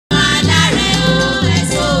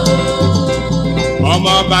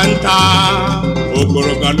ọmọ banta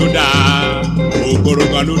ogorogaluda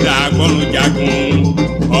gbọnu jagun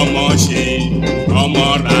ọmọ ṣe ọmọ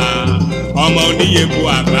ra ọmọ oníyebu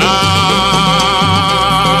àgbà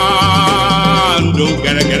ndo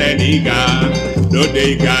gẹrẹgẹrẹ níga lóde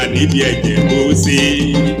ìga níbi ẹ̀jẹ̀ kó sí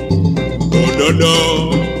òdodo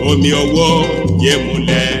omi owó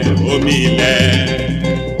yémúlẹ̀ omi ilẹ̀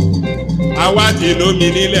àwa ti lómi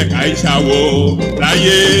nílẹ̀ ká ìṣàwó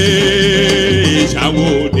láyé ìṣàwó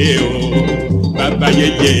dé o bàbá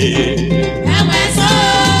yeye. ẹwẹ́ sọ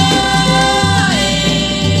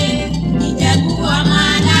Ìjẹ̀bú ọmọ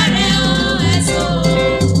aláre o ẹ̀sọ́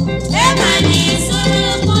ẹ máa ní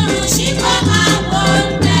sùúrù kúrú ṣíkọ́ máa wọ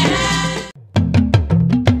bẹ̀rẹ̀.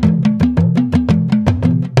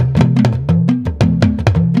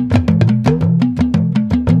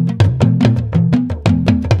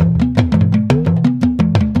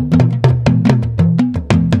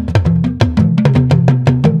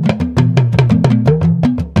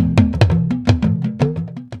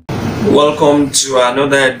 Welcome to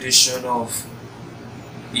another edition of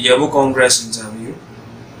Ijebu Congress interview.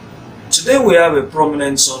 Today we have a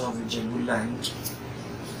prominent son of Ijebu land,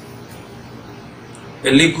 a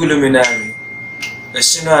legal luminary, a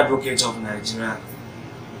senior advocate of Nigeria,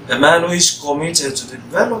 a man who is committed to the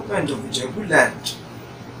development of Ijebu land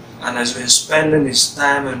and has been spending his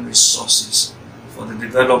time and resources for the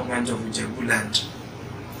development of Ijebu land.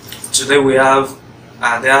 Today we have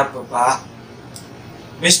Ada Papa,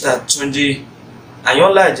 Mr. Olatunji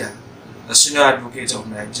Ayanlaja, the senior advocate of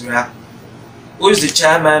Nigeria, who is the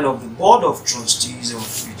chairman of the board of trustees of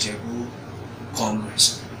Ijebu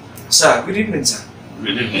Congress. Sir, good evening, sir.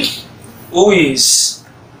 Good evening. Who is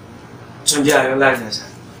Olatunji Ayanlaja, sir?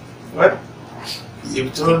 Well,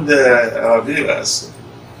 you've told our viewers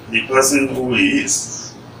the person who he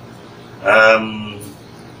is. The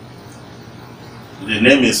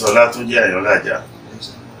name is Olatunji Ayanlaja.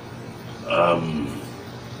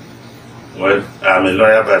 Well, I'm a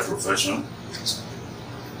lawyer by profession.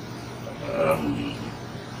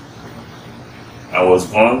 I was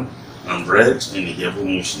born and bred in Ijebu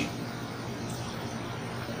Congress.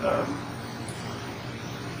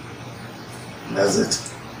 That's it.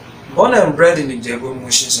 Born and bred in Ijebu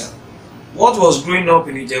Congress, sir. What was growing up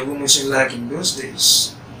in Ijebu Congress like in those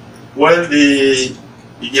days? Well, the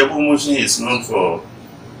Ijebu Congress is known for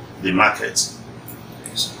the market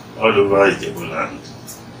all over Ijebu land.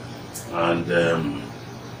 And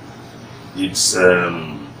it's a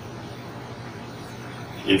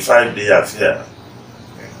 5-day affair.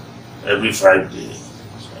 Every 5 days,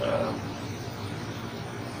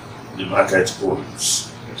 the market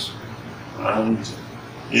holds. And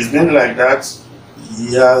it's been like that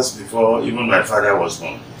years before even my father was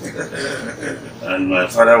born. And my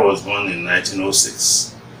father was born in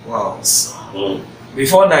 1906. Wow. So,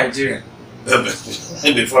 Before Nigeria?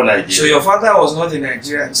 Before Nigeria. So your father was not a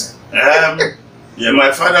Nigerian, sir? Yeah,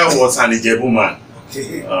 my father was an Ijebu man.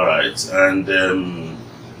 Okay. All right, and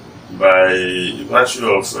by virtue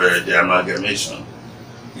of the amalgamation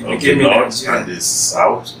He of became the a north Nigerian. and the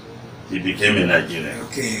south, he became a Nigerian.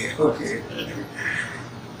 Okay, okay.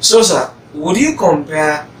 So, sir, would you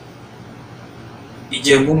compare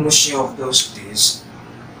Ijebu Congress of those days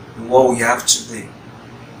to what we have today?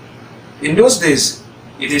 In those days,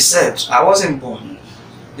 it is said, I wasn't born,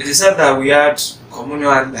 it is said that we had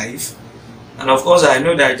communal life, and of course I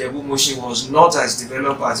know that Ijebu Congress was not as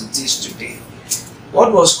developed as it is today.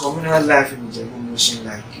 What was communal life in Ijebu Congress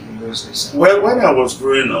like in those days, sir? Well, when I was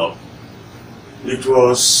growing up, it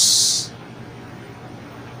was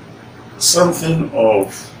something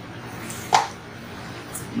of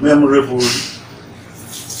memorable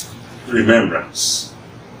remembrance.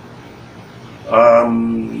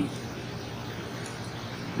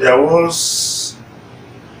 There was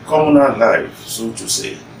communal life, so to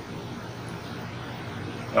say,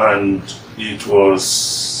 and it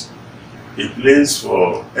was a place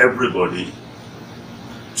for everybody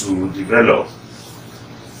to develop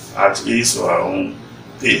at his or her own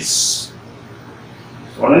pace.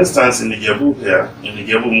 For instance, in Ijebu here, in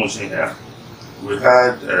Ijebu Motion here, we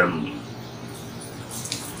had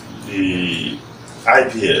the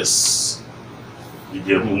IPS,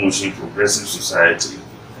 Ijebu Motion Progressive Society,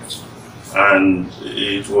 and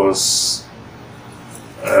it was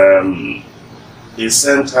a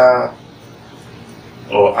center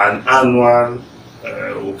or an annual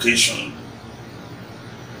occasion,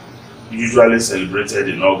 usually celebrated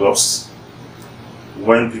in August,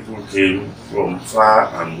 when people came from far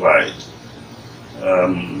and wide.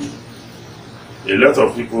 A lot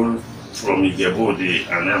of people from Ijebu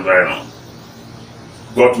and environment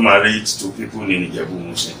got married to people in Ijebu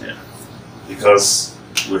Motion here. because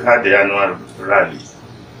we had the annual rally,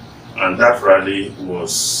 and that rally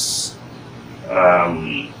was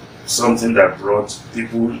something that brought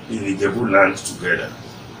people in Ijebu land together.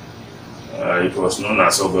 It was known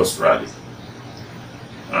as August Rally.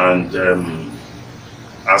 And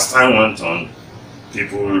as time went on,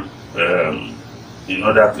 people in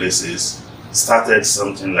other places started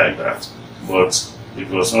something like that. But it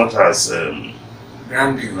was not as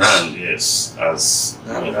grand, yes, as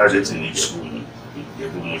we had it in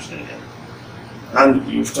Ijebu Motion. And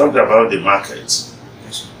you've talked about the market.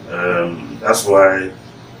 That's why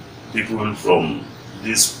people from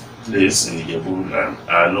this place in Ijebu land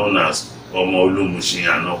are known as Omolu Mushin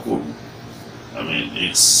and Okobu. I mean,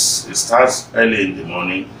 it starts early in the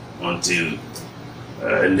morning until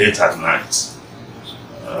late at night.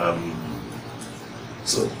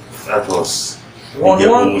 So that was one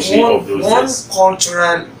days.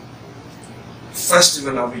 Cultural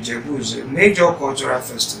festival of Ijebu is a major cultural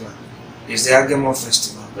festival. Is the Agemo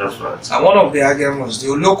festival. That's right. And one of the Agemos, the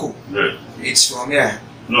Oloko, yeah. It's from here.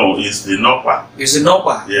 No, it's the Nokpa. It's the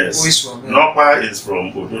Nokpa? Yes. Who is from here? Nokpa is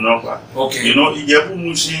from Odo Nokpa. Okay. You know, Ijebu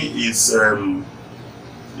Mushi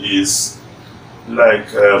is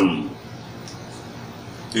like a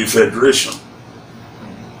federation.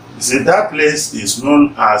 You see, that place is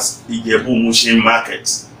known as Ijebu Mushi Market.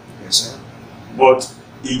 Yes, sir. But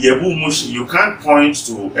Ijebu Mushi, you can't point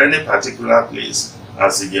to any particular place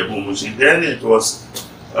as Ijebu Mushi. Then it was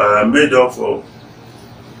made up of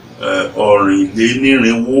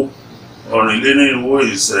Orinlenirinwo. Orinlenirinwo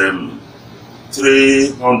is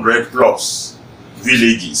 300 plus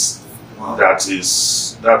villages. Wow.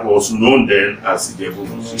 That was known then as Ijebu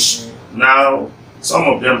Mushi. Now some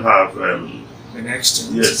of them have been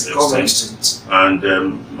extinct. Yes, extinct. And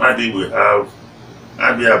maybe we have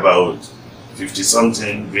about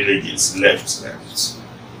 50-something villages left.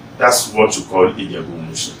 That's what you call Ijebu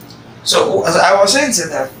Mushi. So as I was saying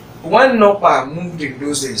that when Nokpa moved in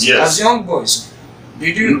those days, yes. As young boys,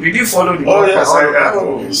 did you follow the Oh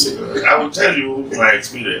Nokpa? Yes, I will tell you my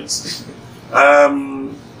experience.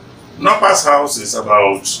 Nokpa's house is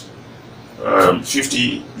about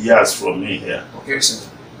 50 yards from me here. Okay, sir.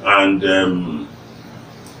 And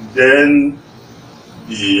then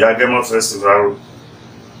the Agemo Festival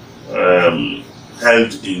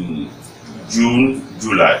held in June,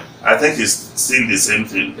 July. I think it's still the same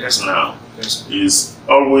thing. Yes, now. Yes, It's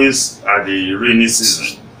always at the rainy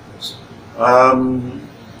season.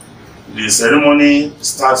 The ceremony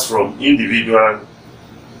starts from individual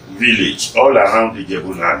village all around the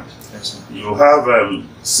Ijebu land. Yes, you have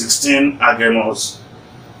 16 Agemos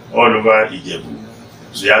all over Ijebu.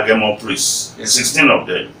 The Agemo priests, yes. 16 of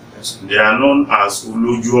them. Yes. They are known as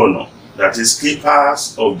Ulujuono, that is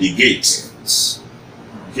keepers of the gate. Yes.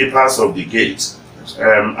 Keepers of the gate.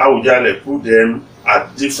 Awujale put them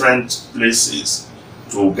at different places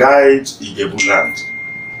to guide Ijebu land.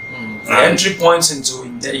 The entry points into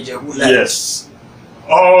Ijebu land. Yes.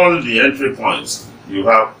 All the entry points. You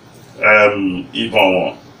have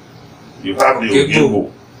Ibonwo. You have the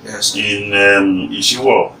Ogebu. Yes. In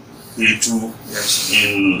Ishiwo, P2. Yes.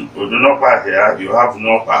 In Odunokpa here, you have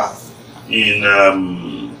Nokpa. In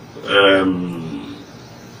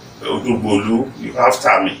Odubolu, you have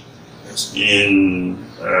Tami. Yes. In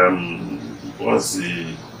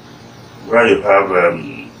where you have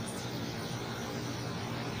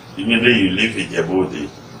immediately you leave Ijebu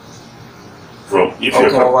from if you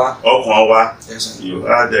have Okonwa, yes, you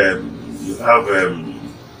have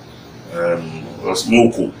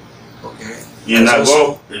Osmoko. Okay. In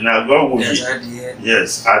Agowuyi,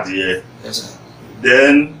 yes, Adie. Yes, sir.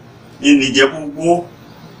 Then in Ijebu,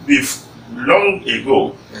 long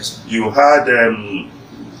ago, yes, sir. you had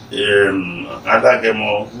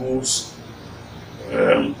Adagemo who's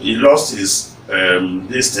he lost his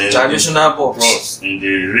this thing Traditional box in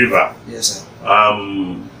the river. Yes, sir.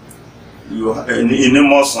 You in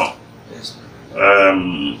Imoson, Yes,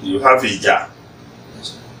 you have Ija.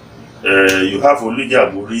 yes, sir. You have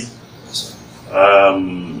Olujaburi. Yes, sir.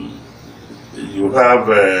 You have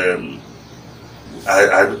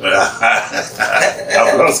I've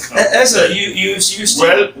lost count. Yes, sir. You still,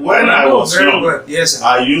 Well, when I was very young, well. Yes, sir.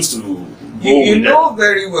 I used to go You with know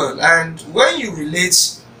very well, and when you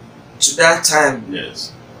relate to that time them.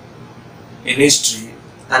 Yes. in history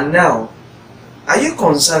and now, are you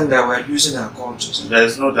concerned that we're losing our cultures? There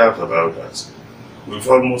is no doubt about that. We've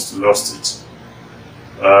almost lost it.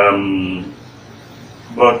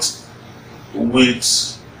 But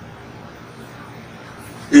with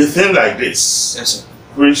a thing like this, Yes, sir.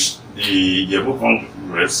 which the Ijebu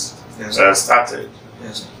Congress Yes, sir. started,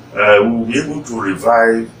 Yes, sir. we will be able to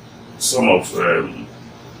revive some of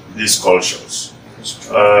these cultures.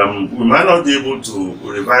 We might not be able to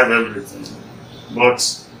revive everything,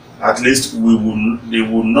 but at least they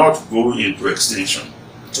will not go into extinction.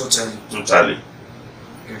 Totally.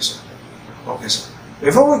 Okay, sir. Okay, sir.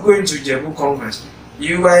 Before we go into Ijebu Congress,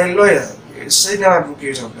 you are a lawyer, a senior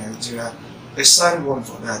advocate of Nigeria, a sad one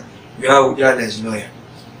for that. You are Ujale's lawyer.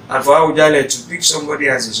 And for Ujale to pick somebody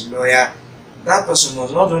as his lawyer, that person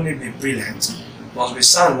must not only be brilliant, must be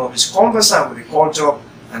sound, must be conversant with the culture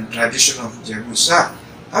and tradition of Ijebu. Sir,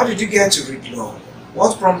 how did you get to read law?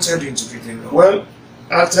 What prompted you to read law? Well,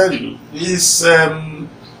 I'll tell you, if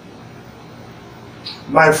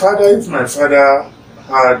my father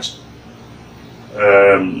had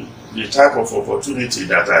the type of opportunity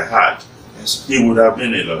that I had, Yes, he would have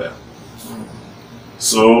been a lawyer.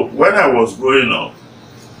 So when I was growing up,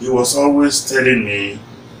 he was always telling me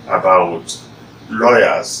about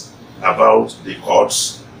lawyers, about the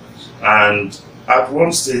courts, and at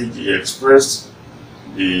one stage he expressed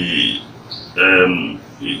his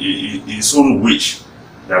own wish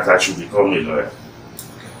that I should become a lawyer.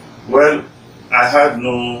 Well, I had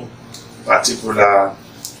no particular...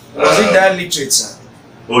 Was it that literate, sir?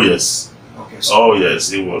 Oh yes. Okay, sir. Oh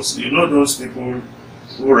yes, it was. You know those people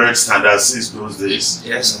who read Standard 6 those days?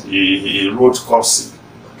 Yes, sir. He wrote Corsi.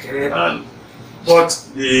 Okay. But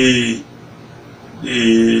the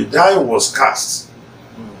die was cast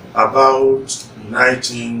about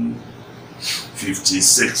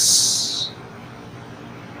 1956.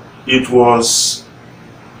 It was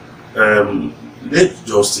late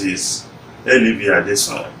Justice Ijebu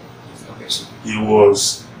Ayanlaja. Okay, sir. He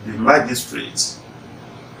was the magistrate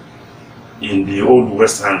in the old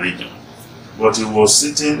Western region, but he was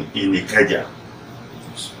sitting in Ikeja.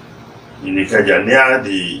 In Ikeja, near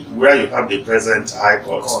where you have the present High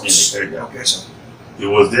Court in Ikeja. Okay, sir. He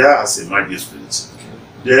was there as a magistrate. Okay.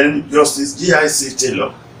 Then Justice G.I.C.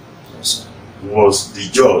 Taylor Yes, sir. was the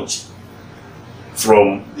judge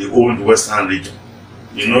from the old Western region.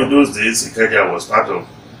 You know, those days Ikeja was part of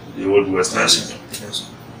the old Western Yes, region. sir. Yes, sir.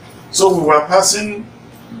 So we were passing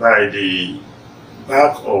by the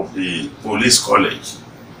back of the police college,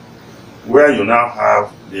 where you now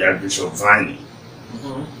have the Archbishop Viney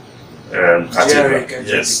cathedral.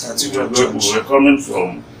 Yes, we were coming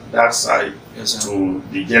from that side, Yes, sir. to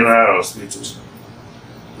the General Hospital.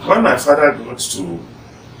 When my father got to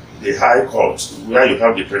the High Court, where you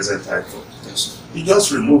have the present High Court, Yes, sir. he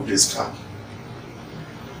just removed his cap.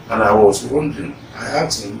 And I was wondering, I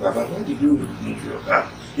asked him, Baba, why did you remove your cap?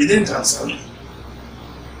 He didn't answer me.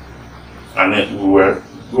 And then we were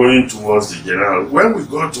going towards the general. When we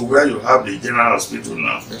got to where you have the general hospital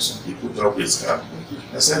now, Yes, sir. he put up his cap.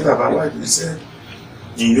 I said, Baba, why? He said,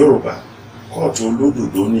 in Yoruba, court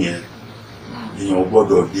olododo niyen. Èèyàn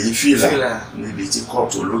gbọ́dọ̀ dé fìlà níbi tí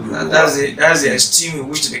court olódodo. That's the esteem in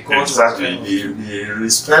which the court exactly was. the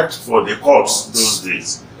respect for the courts those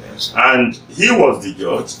days. Yes. And he was the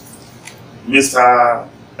judge, Mr.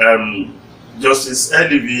 Justice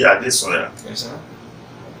Ijebu Ayanlaja Yes, sir.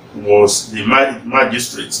 was the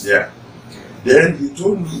magistrate there. Okay. Then he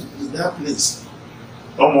told me in that place,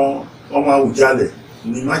 Ọmọ Ujale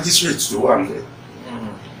ni magistrate tó wà ńbẹ̀.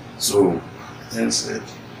 So I then said,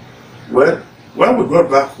 well, when we got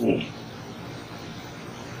back home,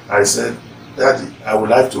 I said, Daddy, I would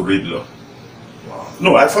like to read law. Wow.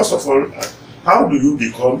 No, first of all, how do you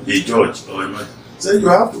become a judge or a magistrate? Say you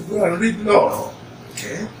have to go and read law.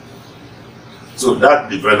 Okay. So that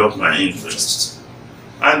developed my interest.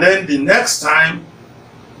 And then the next time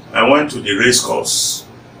I went to the race course.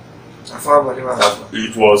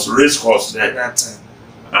 It was race course at there. that time.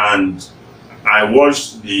 And I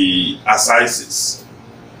watched the assizes.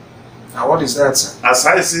 Now, what is that, sir?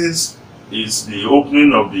 Assizes is the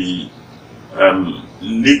opening of the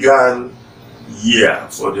legal year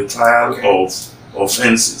for the trial of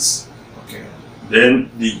offenses. Okay. Then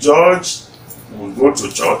the judge will go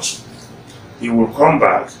to church. He will come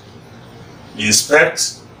back,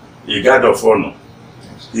 inspect a guard of honor.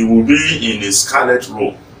 He will be in a scarlet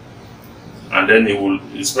robe, and then he will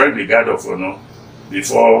inspect the guard of honor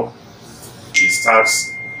before he starts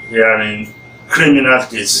hearing criminal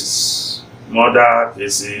cases, murder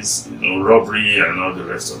cases, robbery, and all the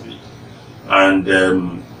rest of it.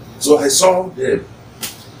 And so I saw them.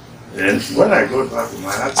 And when I got back to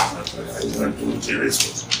my house, I went to the race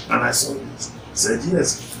course, and I saw it. I said,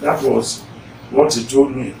 yes, that was what he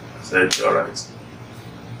told me. I said, all right.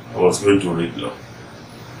 I was going to read law.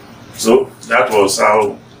 So that was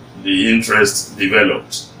how the interest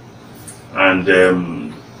developed.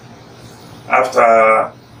 And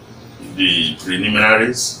after the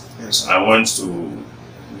preliminaries, Yes, sir. I went to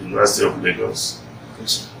the University of Lagos,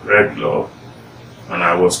 Yes, sir. read law, and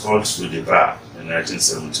I was called to the Barr in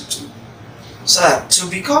 1972. Sir, to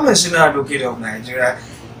become a senior advocate of Nigeria,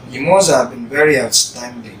 you must have been very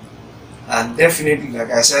outstanding. And definitely,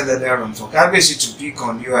 like I said earlier on, for Kabiyesi to pick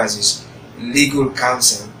on you as his legal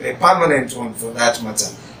counsel, a permanent one for that matter,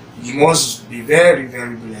 you must be very,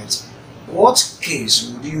 very brilliant. What case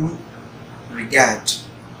would you regard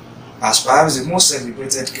as perhaps the most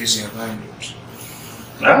celebrated case you have handled?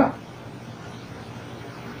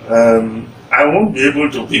 I won't be able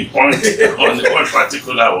to pinpoint on one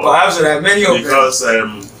particular one. Perhaps there are many of them. Because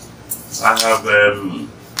I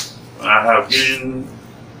have been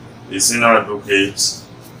a senior advocate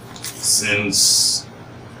since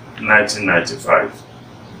 1995.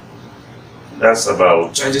 That's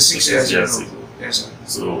about 26 years ago. Yes, sir.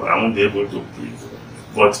 So I won't be able to pick,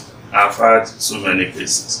 but I've had so many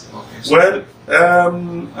cases. Okay, well,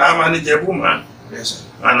 I'm an Ijebu man, yes, sir.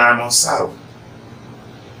 and I must serve.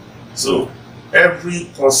 So every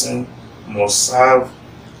person must serve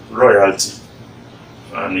royalty.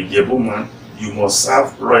 An Ijebu man, you must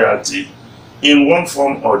serve royalty in one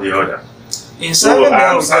form or the other. In serving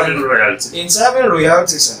royalty. In serving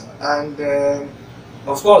royalty, sir, and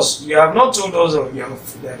of course, you have not told us of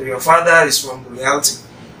that your father is from royalty,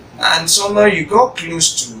 and somehow you got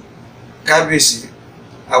close to Kabiyesi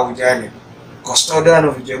Awujale, custodian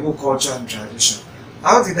of Ijebu culture and tradition.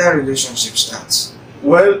 How did that relationship start?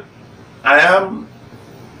 Well, I am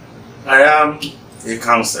a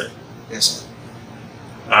counsel. Yes, sir.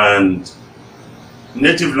 And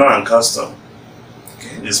native law and custom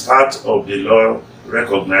is part of the law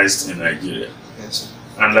recognized in Nigeria. Yes, sir.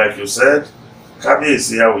 And like you said,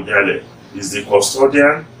 Kabiyesi Awujale is the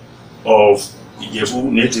custodian of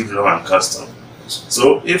Ijebu native law and custom.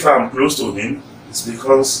 So if I'm close to him, it's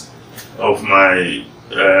because of my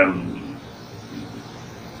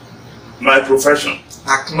my profession.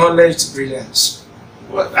 Acknowledged brilliance.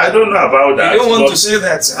 Well, I don't know about that. You don't want to say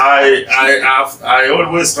that, sir. I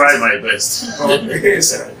always try my best. Okay,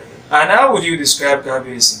 sir. And how would you describe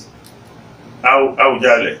Kabiyesi?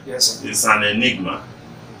 Awujale, yes, sir, is an enigma.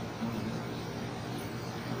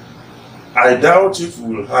 I doubt if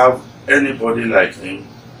we will have anybody like him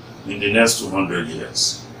in the next 200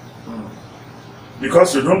 years.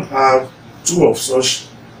 Because we don't have two of such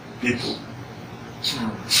people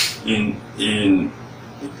in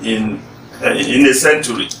a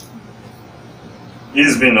century.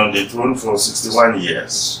 He's been on the throne for 61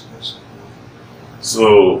 years.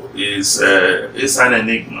 So it's an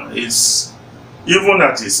enigma. It's, even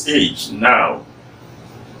at his age now,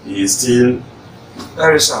 he is still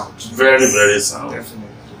very sound. Very, very sound. Definitely.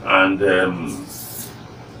 And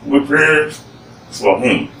we pray for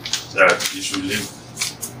him that he should live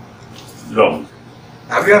long.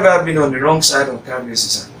 Have you ever been on the wrong side of Kabiyesi,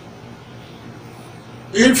 sir?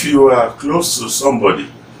 If you are close to somebody,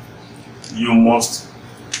 you must,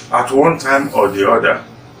 at one time or the other,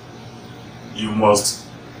 you must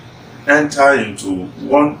enter into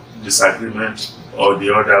one disagreement or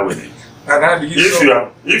the other with it. And how do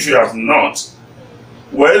you if you have not,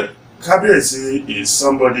 well, Kabiyesi is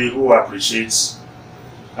somebody who appreciates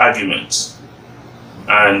arguments.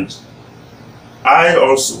 And I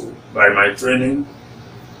also, by my training,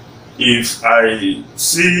 if I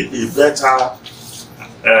see a better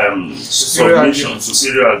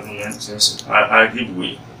superior argument, yes, I give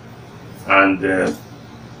way. And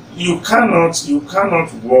you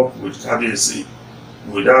cannot work with Kabiyesi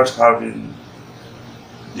without having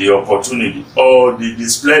the opportunity or the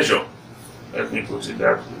displeasure, let me put it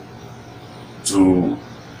that way, to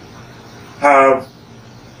have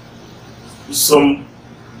some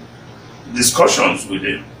discussions with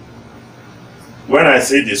him. When I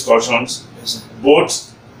say discussions, yes,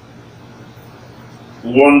 both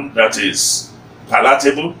one that is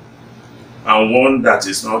palatable and one that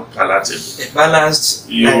is not palatable. A balanced.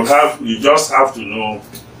 You just have to know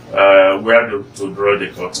where to draw the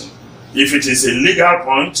curtain. If it is a legal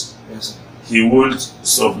point, yes, he would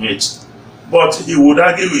submit, but he would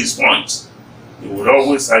argue his point. He would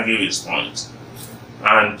always argue his point,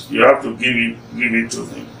 and you have to give it to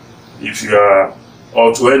him. If you are,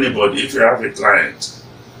 or to anybody, if you have a client,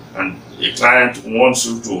 and a client wants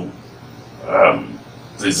you to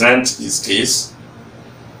present his case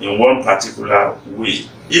in one particular way,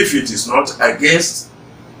 if it is not against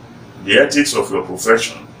the ethics of your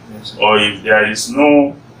profession, yes, or if there is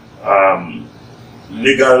no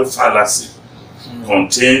legal fallacy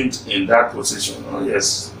contained in that position, oh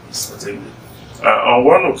yes, certainly. On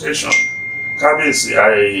one occasion, Kabiyesi,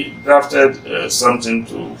 I drafted something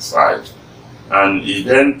to file, and he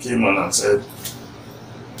then came on and said,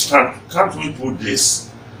 can't we put this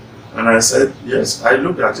And I said, yes. I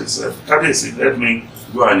looked at it and said, Kadesi, let me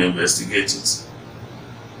go and investigate it.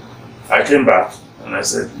 I came back and I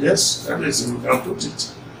said, yes, Kadesi, we can put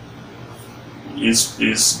it.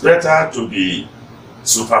 It's better to be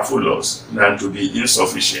superfluous than to be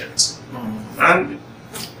insufficient. And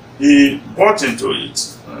he bought into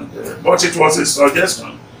it. But it was a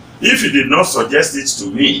suggestion. If he did not suggest it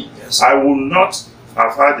to me, yes, I would not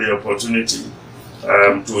have had the opportunity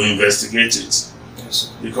to investigate it.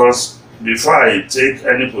 Yes. Because before I take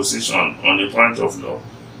any position on the point of law,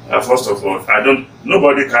 first of all,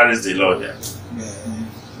 nobody carries the law here. Yeah.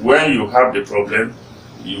 When you have the problem,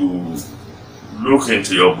 you look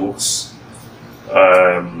into your books,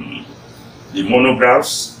 the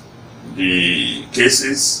monographs, the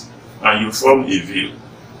cases, and you form a view.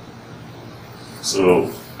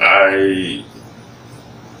 So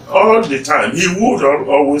all the time, he would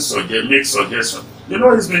always make suggestions. You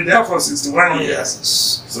know, he's been there for 61 years.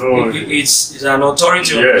 Yes. So it's an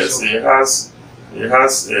authority. Yes, he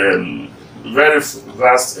has very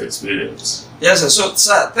vast experience. Yes, sir. So,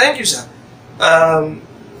 sir, thank you, sir.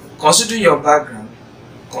 Considering your background,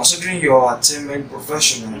 considering your attainment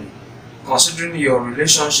professionally, considering your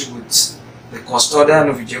relationship with the custodian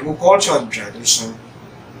of Ijebu culture and tradition,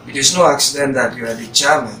 it is no accident that you are the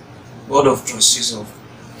chairman, board of trustees of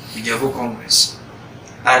Ijebu Congress.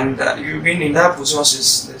 And you've been in that position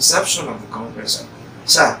since the inception of the Congress.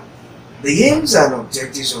 Sir, the aims and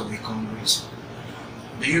objectives of the Congress,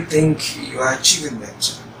 do you think you are achieving them,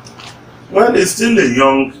 sir? Well, it's still a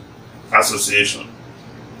young association,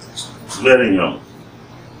 very young.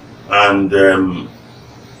 And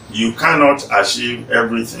you cannot achieve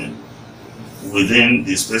everything within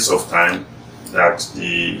the space of time that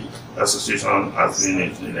the association has been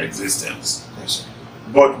in existence. Yes,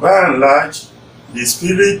 but by and large, the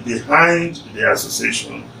spirit behind the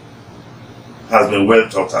association has been well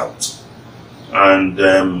thought out, and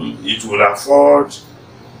it will afford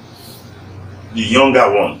the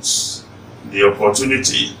younger ones the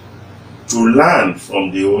opportunity to learn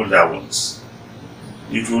from the older ones.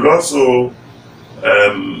 It will also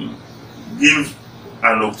give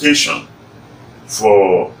an occasion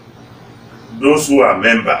for those who are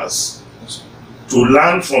members to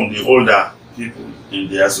learn from the older people in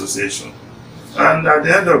the association. And at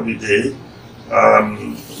the end of the day,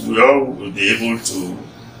 we all will be able to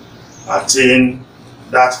attain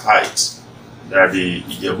that height that the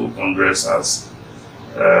Ijebu Congress has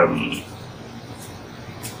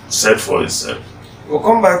set for itself. We'll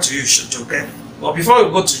come back to you, Joke. But before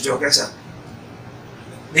we go to Joke, sir,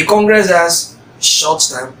 the Congress has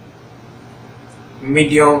short-term,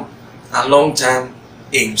 medium, and long-term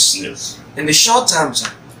aims. Yes. In the short term, sir,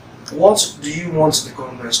 what do you want the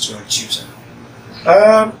Congress to achieve, sir?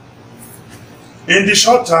 In the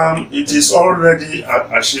short term, it is already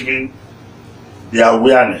achieving the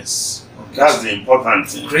awareness. Okay. That's the important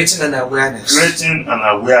thing. Creating an awareness. Creating an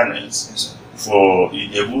awareness, yes, for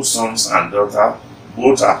Ijebu sons and daughters,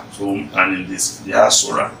 both at home and in this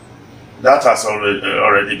diaspora. That has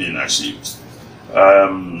already been achieved.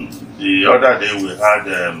 The other day we had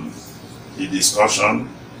the discussion,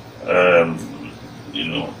 and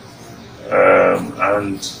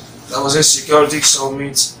there was a security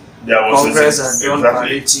summit. There was Congress and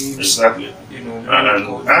palliatives. Exactly.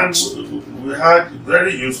 And we had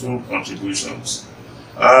very useful contributions.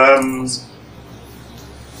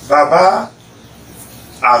 Baba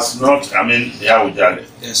has not, Yawujale.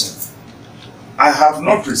 Yes, sir. I have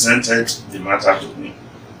not presented the matter to him.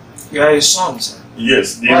 You are his son, sir.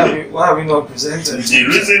 Yes. Why have we not presented? The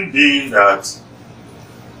reason being that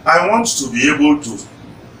I want to be able to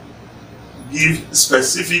give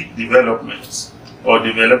specific developments or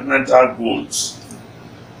developmental goals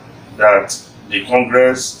that the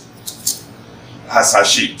Congress has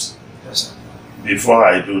achieved. Yes, sir. Before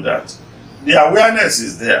I do that. The awareness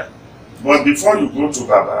is there, but before you go to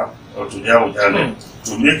Baba or to Yawujale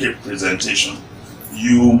to make a presentation,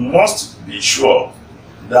 you must be sure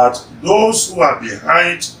that those who are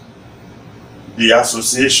behind the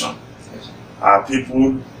association are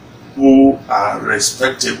people who are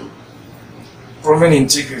respectable. Proven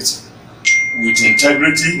integrity. With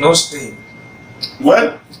integrity. No stain.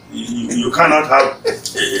 Well, you cannot have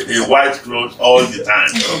a white cloth all the time.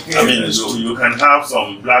 Okay, you can have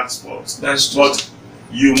some black spots. That's true. But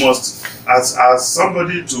you must, as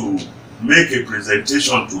somebody to make a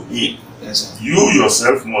presentation to him, yes, sir, you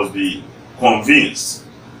yourself must be convinced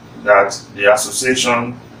that the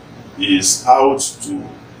association is out to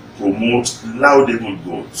promote laudable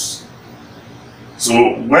goals. So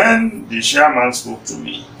when the chairman spoke to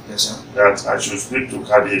me, yes, sir, that I should speak to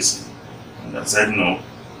Kadesi, and I said no,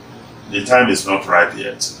 the time is not ripe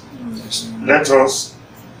yet. Yes. Let us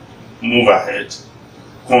move ahead,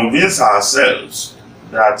 convince ourselves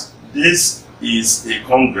that this is a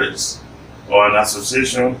congress or an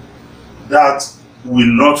association that will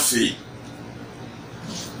not fail.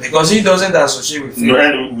 Because he doesn't associate with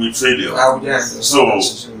failure. With failure. So,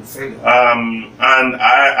 and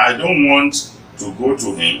I don't want to go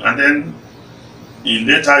to him and then in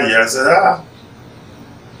later years say,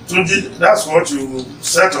 Tunji, that's what you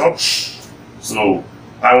set up. So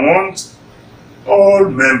I want all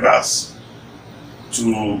members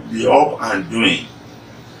to be up and doing,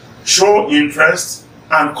 show interest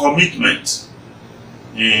and commitment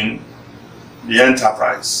in the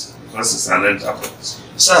enterprise, because it's an enterprise.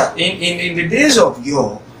 Sir, in the days of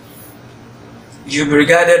yore, you'll be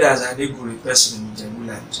regarded as an Iguri person in Ijebu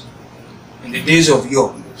land. In the days of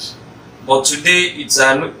yore. But today,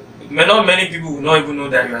 not many people will not even know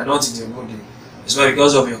that you are not in Ijebu. It's not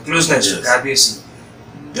because of your closeness to Kabesi.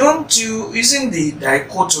 Isn't the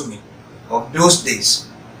dichotomy of those days,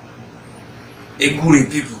 Iguri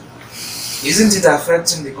people, isn't it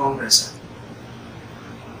affecting the Congress?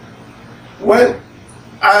 Well,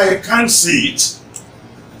 I can't see it.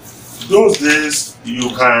 Those days, you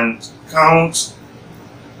can count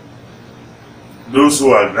those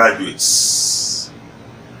who are graduates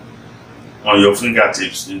on your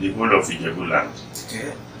fingertips in the whole of Ijebu land.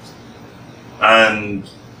 Okay. And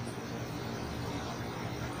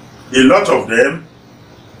a lot of them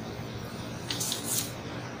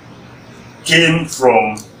came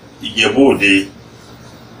from Ijebu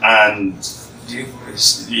and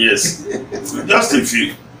yes, just a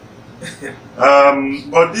few.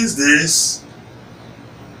 But these days,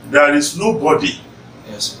 there is nobody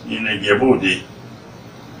in Ijebu.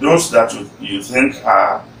 Those that you think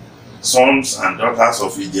are sons and daughters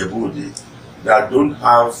of Ijebu that don't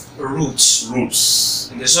have roots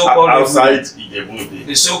in the so-called outside Ijebu,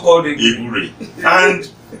 the so-called Iguri. And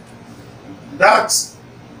that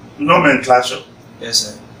nomenclature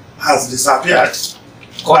has disappeared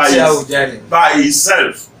by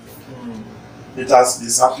itself. It has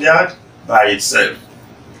disappeared by itself,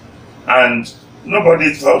 and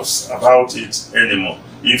nobody talks about it anymore.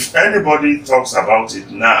 If anybody talks about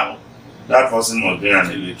it now, that person must be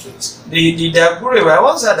an illiterate. The Dagure, I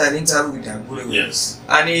once had an interview with Dagure. Yes.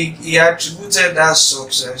 And he attributed that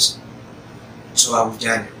success to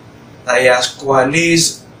Awujale. That he has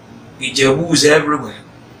coalesced Ijebus everywhere.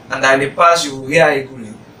 And that in the past you will hear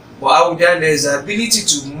Iguri. But Awujale's ability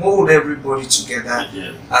to mold everybody together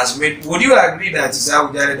has made. Would you agree that it's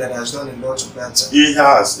Awujale that has done a lot of that? He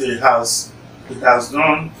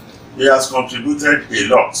has contributed a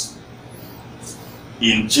lot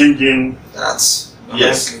in changing that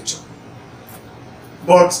nomenclature.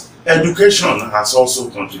 But education has also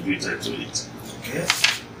contributed to it. Okay.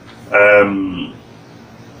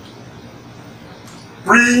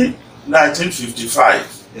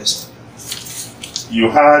 Pre-1955, you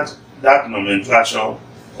had that nomenclature all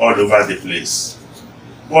over the place.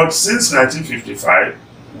 But since 1955,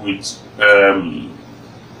 with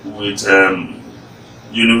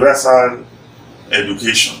universal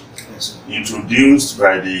education introduced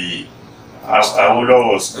by the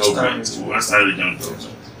Awolowo's government, Western Region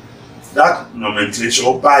government, that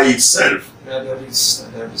nomenclature by itself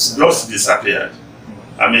just disappeared.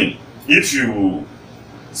 I mean, if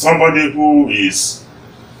somebody who is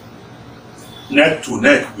neck to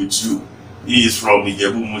neck with you, he is from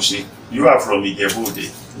Ijebu Mushi, you are from Ijebu De,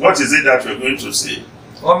 what is it that you're going to say?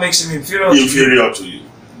 What makes him inferior to you?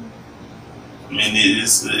 I mean,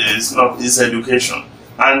 it's education.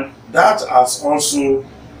 And that has also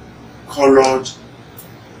colored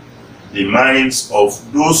the minds of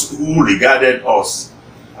those who regarded us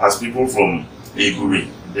as people from Iguri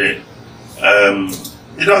then.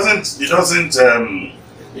 It doesn't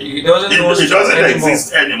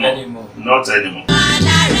exist anymore. Not anymore.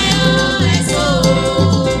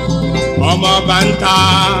 Ọmọ banta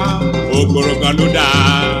ogorogaluda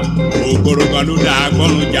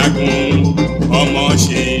gbọnu jagun ọmọ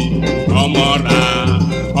ṣe ọmọ ra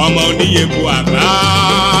ọmọ oníyebu àgbà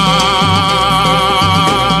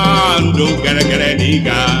ndo gẹrẹgẹrẹ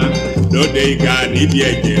níga lóde ìga níbi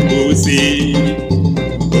ẹ̀jẹ̀ kó sí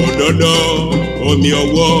òdodo omi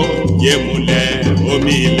owó yémulẹ̀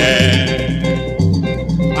omi ilẹ̀.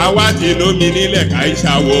 Àwa ti lómi nílẹ̀ ká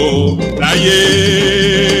ìṣàwó láyé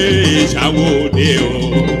ìṣàwó dé o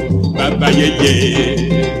bàbá yeye.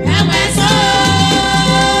 Ẹ̀wẹ̀ sọ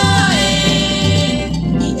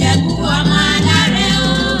Ìjẹ̀bú ọmọ aláre o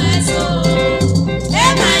ẹ̀sọ́ ẹ̀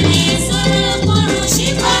máa ní sùúrù kúrú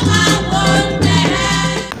síkọ́ máa wọ bẹ̀rẹ̀.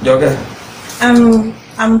 Jọ̀gẹ́.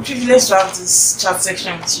 I'm privileged to have this chat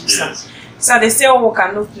section with you, sir. Yes. So they say work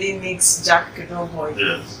and no play makes Jack a dull boy.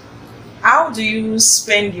 Yes. How do you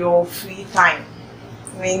spend your free time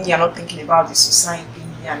when you're not thinking about the society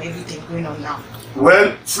and everything going on now?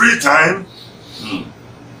 Well, free time.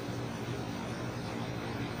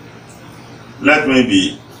 Let me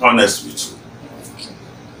be honest with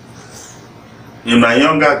you. In my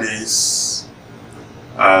younger days,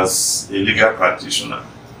 as a legal practitioner,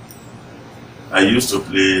 I used to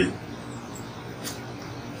play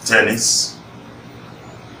tennis.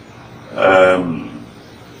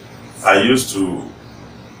 I used to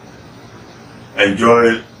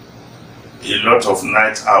enjoy a lot of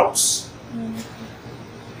night outs,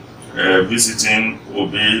 visiting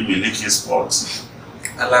Obi Miliki Sports,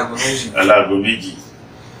 Alagomiji,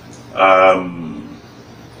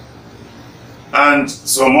 and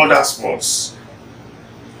some other sports,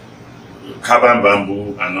 carbon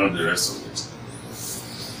bamboo and all the rest of it.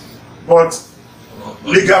 But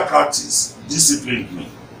legal practice disciplined me.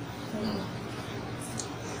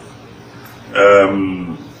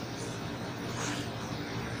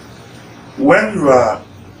 When you are a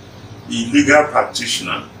legal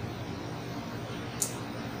practitioner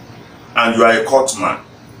and you are a courtman,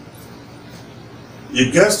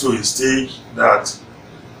 it gets to a stage that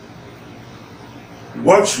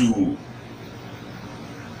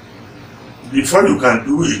before you can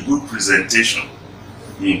do a good presentation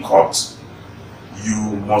in court,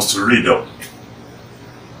 you must read up.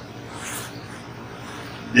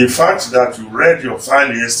 The fact that you read your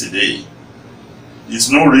file yesterday is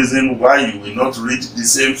no reason why you will not read the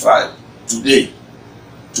same file today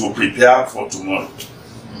to prepare for tomorrow.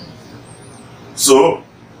 So,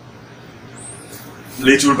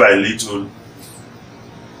 little by little,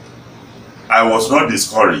 I was not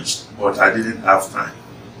discouraged, but I didn't have time.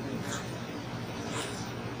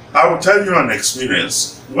 I will tell you an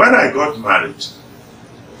experience. When I got married,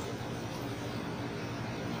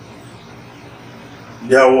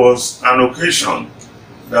 there was an occasion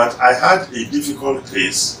that I had a difficult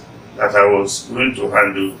case that I was going to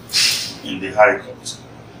handle in the High Court.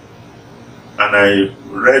 And I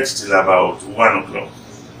read till about 1 o'clock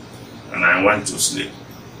and I went to sleep.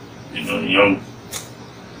 You know,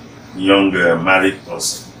 young married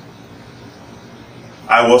person.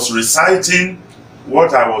 I was reciting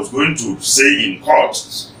what I was going to say in court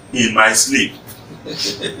in my sleep.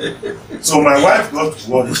 So my wife got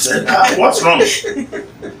worried and said, what's wrong?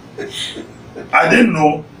 I didn't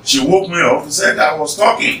know. She woke me up and said I was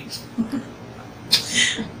talking.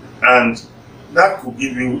 And that could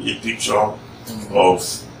give you a picture of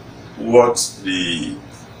what the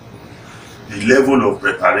level of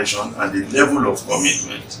preparation and the level of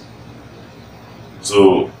commitment.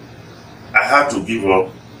 So I had to give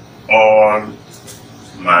up all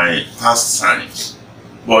my pastimes.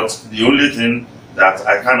 But the only thing that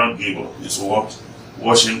I cannot give up is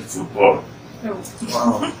watching football on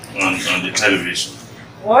the television.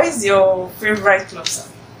 What is your favorite club, sir?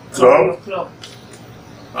 Club?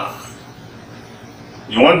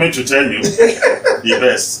 You want me to tell you the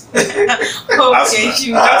best? Okay,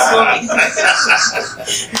 you just told me.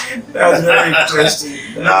 That's very interesting.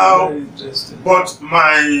 Now, very interesting. But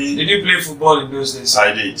Did you play football in those days?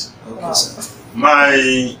 I did. Okay, Wow. sir.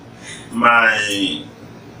 My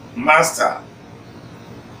master,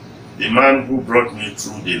 the man who brought me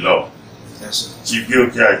through the law, Yes, sir. Chief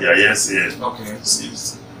Ayanlaja, Okay.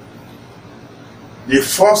 the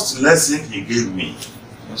first lesson he gave me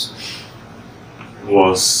Yes, sir.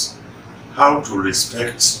 was how to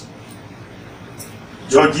respect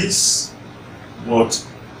judges, but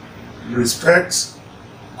respect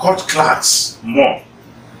court clerks more.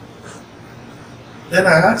 Then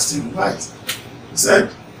I asked him why. He said,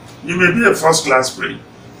 you may be a first-class brain.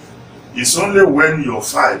 It's only when your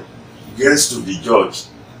file gets to the judge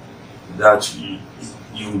that you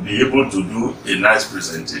will be able to do a nice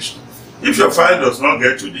presentation. If your file does not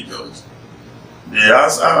get to the judge,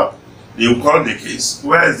 they will call the case.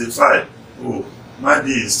 Where is the file? Oh,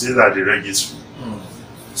 Madi is still at the registry.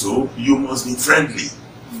 So you must be friendly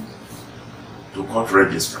to court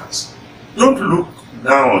registrars. Don't look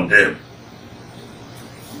down on them.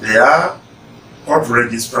 They are court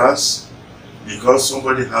registrars because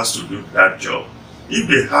somebody has to do that job. If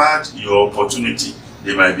they had your opportunity,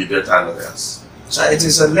 they might be better lawyers. So it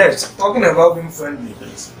is alleged, talking about being friendly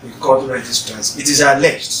with court registrars, it is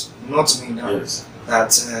alleged, not me now,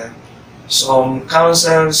 that some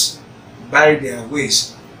councils buy their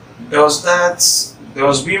ways. Does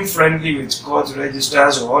being friendly with court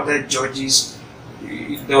registrars or other judges,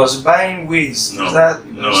 does buying ways? No,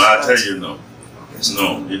 I tell you no. Okay, so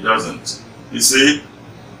No, it doesn't. You see,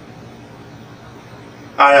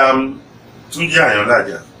 I am Olatunji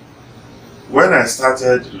Ayanlaja. When I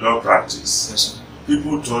started law practice, Yes, sir.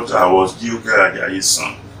 people thought I was G.O.K. Ajayi's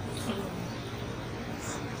son.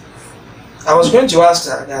 I was going to ask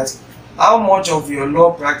that how much of your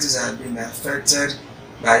law practice has been affected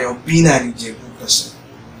by your being an Ijebu person?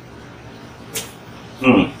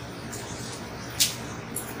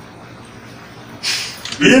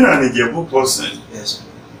 Being an Ijebu person Yes, sir.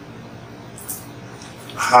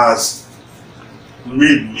 has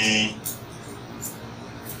made me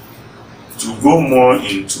to go more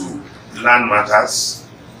into land matters,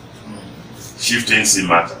 chieftaincy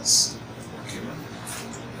matters, Okay, ma'am.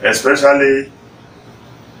 especially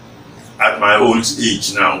at my old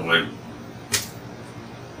age now, when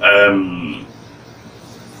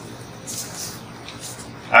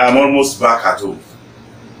I am almost back at home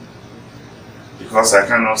because I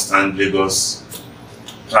cannot stand Lagos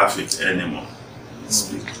traffic anymore.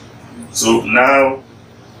 So now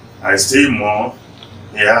I stay more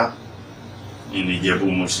here in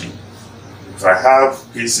Ijebu Mushin. If I have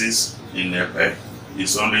cases in Epe,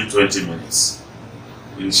 it's only 20 minutes.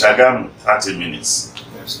 In Shagamu, 30 minutes.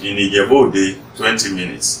 Yes, sir. In Ijebu Ode, 20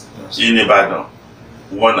 minutes. Yes. In Ibadan,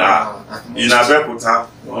 1 hour. At In most. Abeokuta,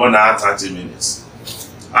 1 hour, 30 minutes.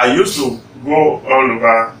 I used to go all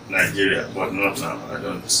over Nigeria, but not now.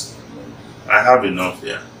 I have enough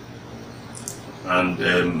here.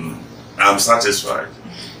 And I'm satisfied.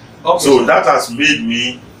 Okay, So sir. that has made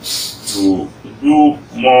me to do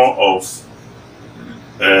more of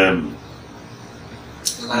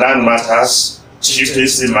land matters,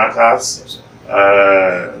 chieftaincy matters Yes,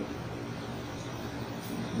 sir.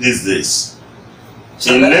 these days.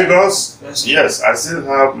 So In that- Lagos, Yes, sir. yes, I still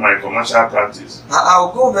have my commercial practice.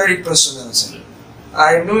 I'll go very personal, sir.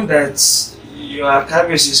 I know that you are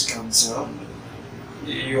Kabiyesi's counsel.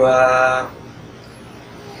 You are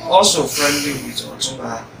also friendly with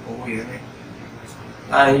Otunba Owoyemi,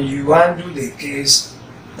 and you handle the case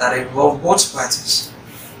that involve both parties.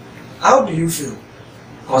 How do you feel,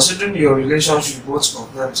 considering your relationship with both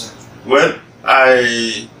of them, sir? Well,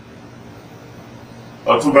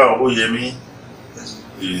 Otunba Owoyemi Yes, sir.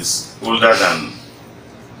 is older than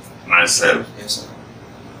myself. Yes, sir.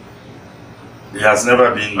 He has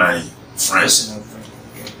never been my friend, Personal friend.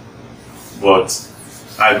 Okay. but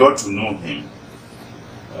I got to know him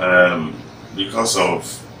because of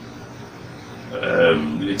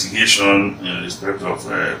litigation in respect of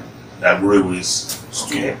Dagurewi's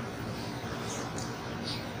stool. Okay.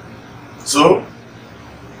 So,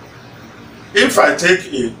 if I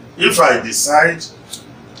decide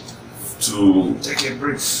to Take a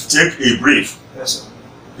brief. take a brief Yes, sir.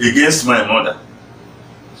 against my mother,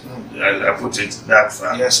 Mm. I put it that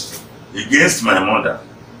far, Yes, sir. against my mother,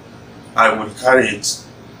 I will carry it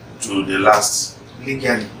to the last,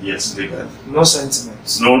 Legally. yes, legally. No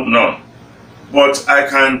sentiments. No, none. But I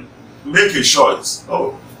can make a choice.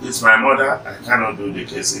 Oh, it's my mother, I cannot do the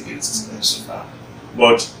case against Yes, sir. her.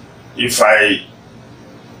 But if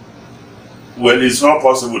well, it's not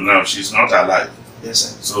possible now, she's not alive. Yes,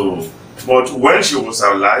 sir. So, but when she was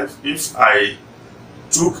alive, if I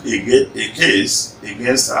took a case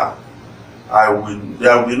against her, there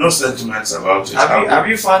will be no sentiments about it. Have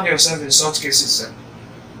you found yourself in such cases, sir,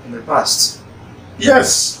 in the past?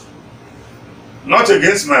 Yes. Not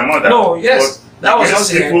against my mother. No, yes. but That was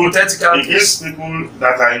against just a hypothetical case. against people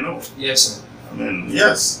that I know. Yes, sir. I mean,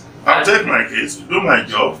 yes. I'll take my case, do my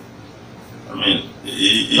job. I mean,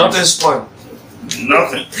 Nothing spoiled.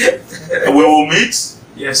 nothing. We will meet.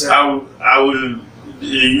 Yes, sir. I will. The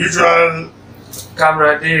usual.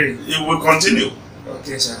 Camaraderie. It will continue.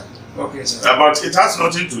 Okay, sir. Okay, sir. But it has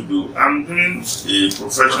nothing to do. I'm doing a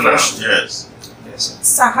professional. Yes. Yes, sir.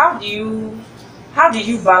 Sir, how do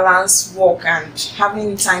you balance work and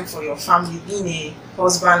having time for your family, being a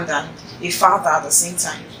husband and a father at the same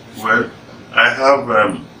time? Well, I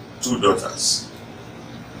have 2 daughters.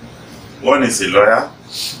 One is a lawyer.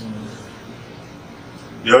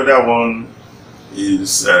 The other one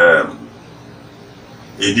is a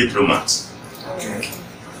diplomat. Okay.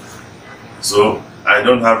 So I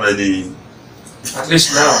don't have any. At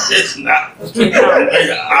least now. It's not.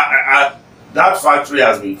 That factory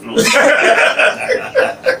has been closed.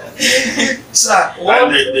 Sir, And what?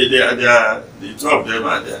 the 2 of them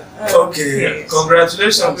are there. Okay. Yes.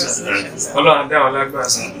 Congratulations, sir. Congratulations, sir. Ọlọ́run dá wọn lágbára,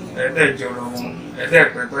 sir. Ẹ̀dẹ́ ìjọba wọn.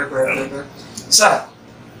 Ẹ̀dẹ́ pẹ́pẹ́pẹ́pẹ́. Sir,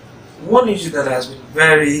 one issue that has been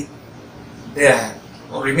very there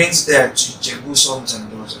or remains there to Ijebu sons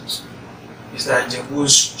and daughters is that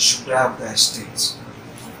Ijebus should have their state.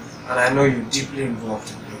 And I know you're deeply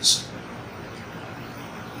involved in this.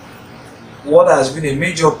 What has been a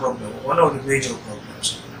major problem, one of the major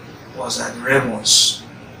problems, was that Remos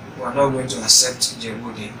we are not going to accept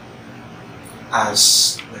Ijebu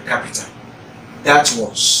as the capital. That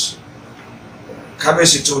was,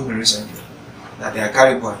 Kabesi told me recently that the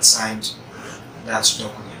Akaribo had signed that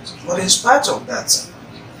document. But in spite of that,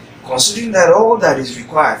 considering that all that is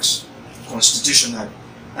required constitutionally,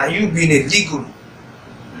 and you being a legal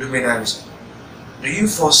luminary, do you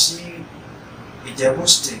foresee Ijebu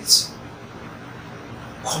State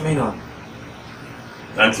coming on?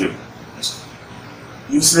 Thank you.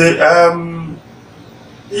 You say,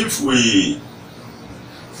 if we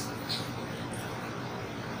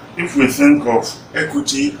think of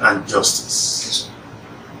equity and justice,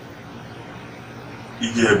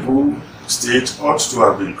 Ijebu State ought to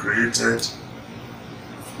have been created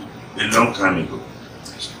a long time ago,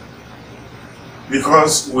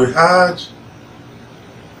 because we had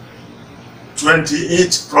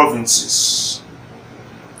 28 provinces.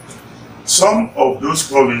 Some of those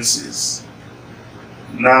provinces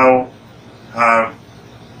now have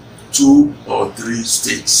 2 or 3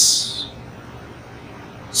 states.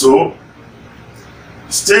 So,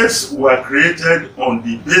 states were created on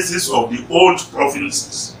the basis of the old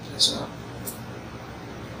provinces. Yes, sir.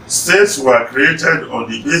 States were created on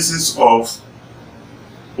the basis of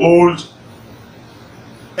old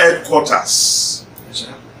headquarters. Yes,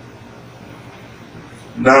 sir.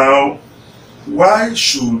 Now, why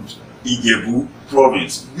should Ijebu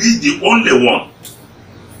province be the only one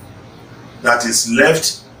that is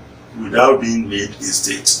left without being made a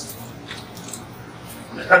state?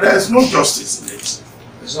 And there is no justice in it.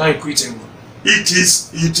 It's not equitable. It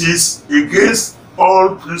is against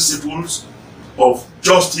all principles of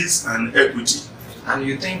justice and equity. And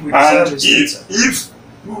you think we deserve And a state? if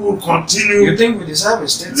we will continue, You think we deserve a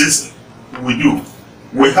state? listen, we do.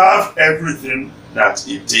 We have everything that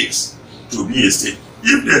it takes to be a state.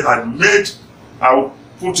 If they had made, I'll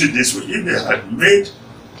put it this way, if they had made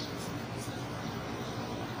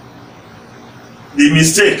the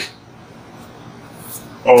mistake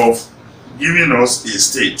of giving us a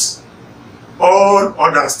state, all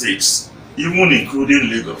other states, even including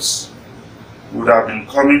Lagos, would have been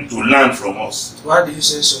coming to learn from us. Why do you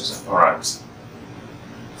say so, sir? All right.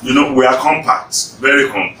 You know, we are compact, very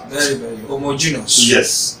compact. Very, very homogeneous.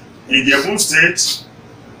 Yes. In the Ijebu State,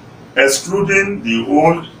 excluding the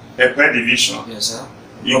old Epe division, Yes, sir.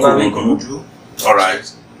 Ikorodu, all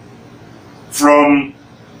right, from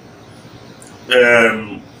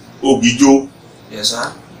Ogijo Yes,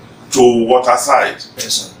 sir. to Waterside,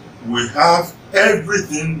 Yes, sir. we have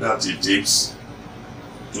everything that it takes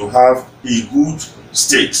to have a good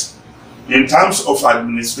state. In terms of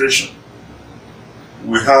administration,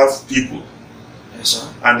 we have people, Yes, sir.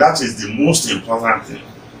 and that is the most important thing.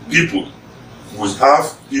 People. We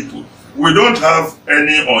have people. We don't have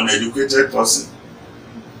any uneducated person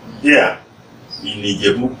here in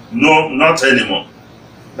Ijebu. No, not anymore.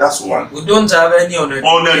 That's one. We don't have any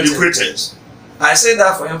Uneducated. I say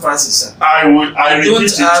that for emphasis, sir. I We don't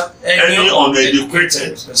repeat have it. Any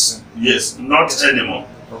uneducated person. Yes, not Yes. anymore.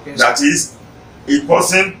 Okay, sir. That is a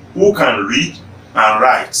person who can read and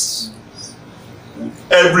write.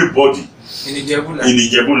 Everybody In Ijebu in land.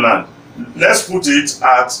 Ijebu land. Let's put it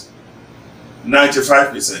at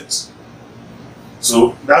 95%.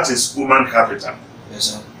 So that is human capital. Yes,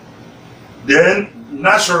 sir. Then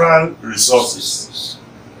natural resources.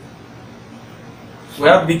 We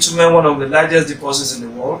have bitumen, one of the largest deposits in the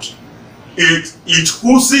world. It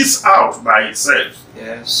oozes out by itself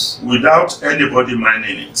Yes. without anybody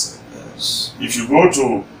mining it. Yes. If you go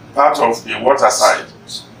to part of the waterside,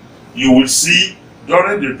 you will see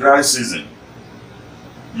during the dry season,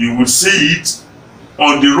 you will see it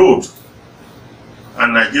on the road,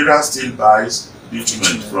 and Nigeria still buys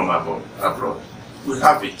bitumen from abroad. We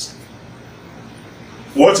have it.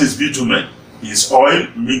 What is bitumen? It's oil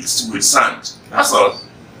mixed with sand. That's all.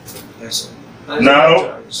 Yes, sir. That is Now, a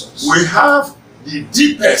natural resource. We have the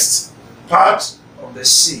deepest part of the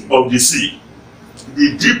sea. of the sea.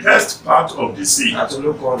 The deepest part of the sea. At a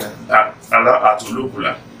local land. At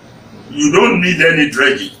Olokula. You don't need any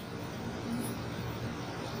dredging.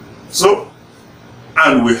 So,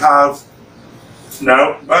 and we have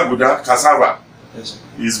now Baguda cassava Yes,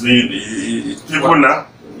 sir. is being people now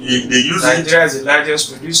they use it. Nigeria is the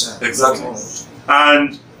largest producer. Exactly. in the world.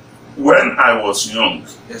 And when I was young,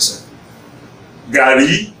 Yes, sir.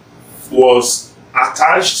 Gari was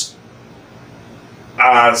attached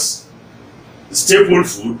as staple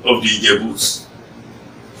food of the Ijebus.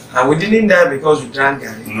 And we didn't die because we drank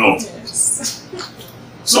Gari. No. Yes.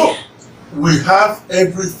 So we have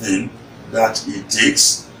everything that it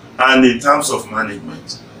takes, and in terms of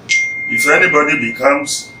management, if anybody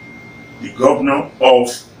becomes the governor of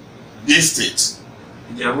this state,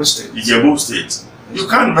 Ijebu State. Ijebu State. You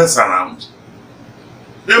can't mess around.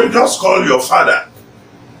 They will just call your father.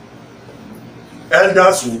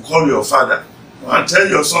 Elders will call your father and tell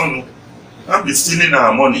your son, "Don't be stealing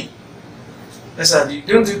our money." Yes, sir.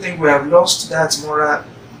 Don't you think we have lost that moral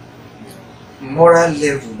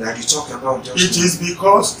level that you talk about just It now? is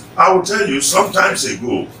because, I will tell you, sometimes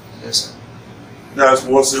ago, Yes, sir.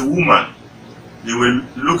 there was a woman. They were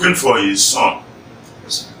looking for his son.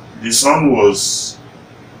 Yes, sir. The son was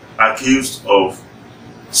accused of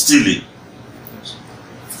stealing. Yes,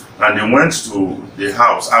 sir. And they went to the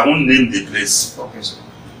house. I won't name the place. Okay, sir.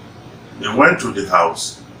 They went to the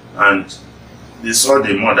house and they saw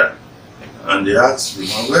the mother. And they asked the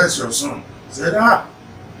mother, "Where's your son?" He said,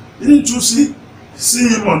 "Didn't you see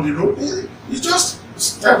him on the road? He just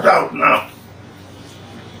stepped out now."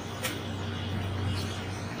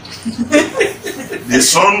 The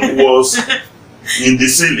son was in the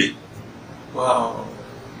ceiling. Wow.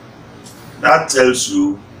 That tells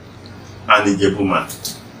you an Ijebu man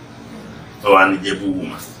or an Ijebu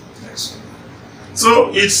woman. Yes, sir.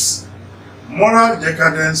 So it's moral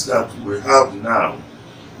decadence that we have now.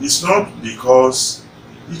 It's not because,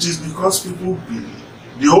 it is because people believe,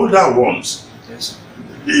 the older ones, Yes, sir.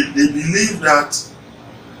 they believe that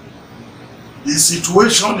the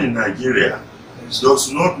situation in Nigeria Yes, sir.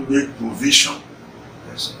 does not make provision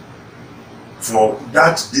Yes, sir. for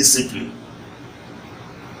that discipline.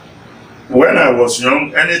 When I was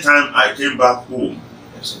young, anytime I came back home,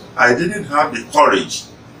 Yes, sir. I didn't have the courage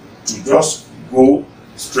to just go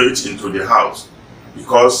straight into the house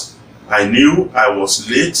because I knew I was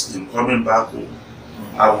late in coming back home.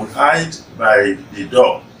 I would hide by the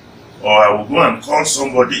door, or I would go and call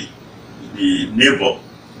somebody, the neighbor,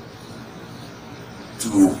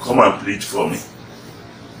 to come and plead for me.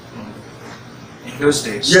 In those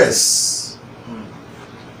days? Yes.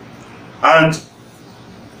 And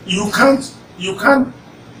you can't,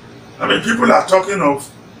 I mean, people are talking of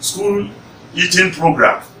school eating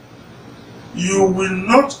program. You will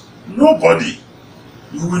not, nobody,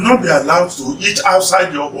 you will not be allowed to eat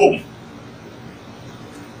outside your home.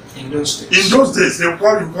 In those days? In those days, they will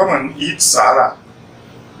call you, "Come and eat Sara."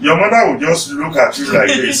 Your mother will just look at you like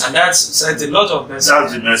this. And that's said a lot of messages.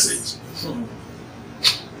 That's the message.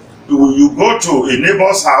 You go to a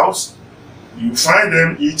neighbor's house, you find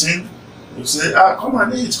them eating, you say, "Come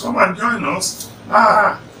and eat, come and join us."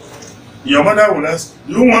 Your mother will ask,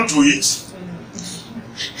 "Do you want to eat?"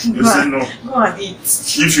 You say no. Go and eat.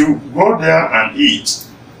 If you go there and eat,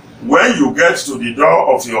 when you get to the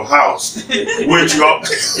door of your house with your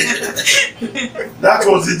that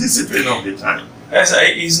was the discipline of the time. Yes,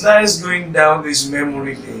 it's nice going down this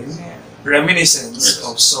memory lane, Yeah. reminiscence Yes.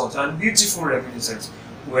 of sort, and beautiful reminiscence.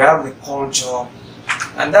 We have the culture,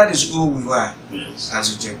 and that is who we were Yes. as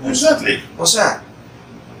Ijebu. Exactly. But sir,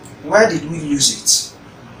 why did we lose it?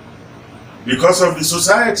 Because of the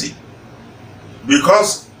society.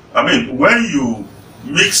 Because, I mean, when you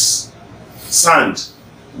mix sand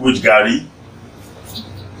with gari,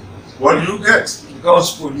 what do you get?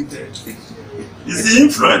 Because polluted. It's the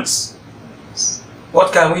influence.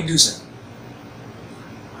 What can we do, sir?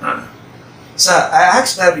 Huh. Sir, I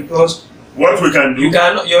asked that because What we can do,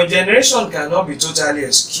 your generation cannot be totally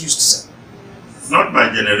excused, sir. not my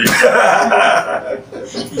generation.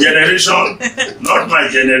 Not my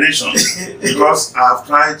generation. Because I've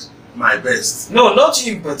tried my best. No, not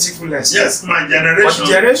you in particular, sir. Yes, my But generation.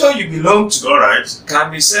 the generation you belong to All right.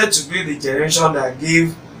 can be said to be the generation that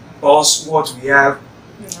gave us what we have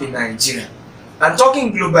in Nigeria. And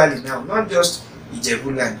talking globally now, not just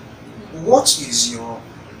Ijebu land. What is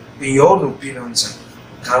in your own opinion, sir,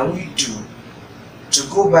 can we do to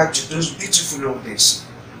go back to those beautiful old days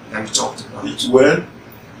that we talked about? Well,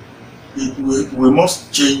 we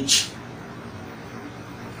must change.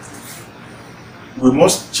 We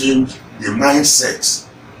must change the mindset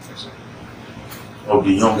of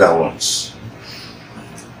the younger ones.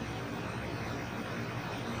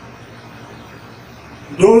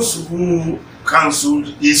 Those who cancelled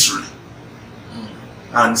history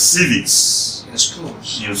and civics In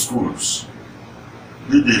schools. in schools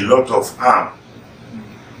did a lot of harm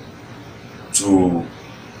to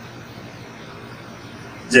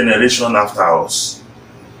generation after us.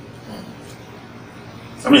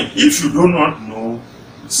 I mean, if you do not know,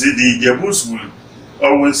 see, the Ijebus will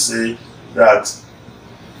always say that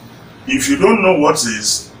if you don't know what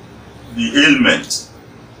is the ailment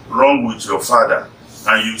wrong with your father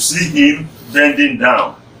and you see him bending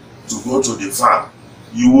down to go to the farm,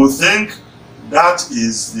 you will think that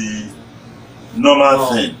is the normal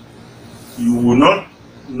thing. You will not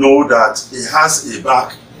know that he has a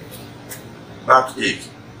backache.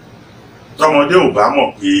 tọmọdé ò bá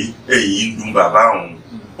mọ̀ pé ẹ̀yìn ń dùn bàbá òun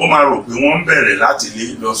ó máa rò pé wọ́n ń bẹ̀rẹ̀ láti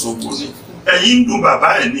ilé lọ sóko ni ẹ̀yìn ń dùn bàbá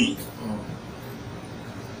ẹ̀ ní.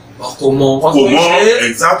 kò mọ nǹkan tó ń ṣe.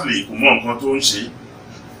 Exactly, kò mọ nǹkan tó ń ṣe.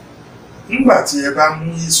 Nígbà tí ẹ bá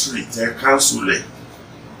mú history tẹ cancel ẹ̀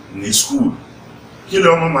ní school kí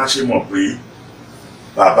lọ́mọ máa ṣe mọ̀ pé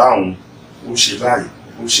bàbá òun ó ṣe báyìí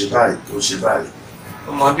ó ṣe báyìí ó ṣe báyìí.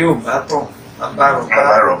 ọmọdé ò bá tàn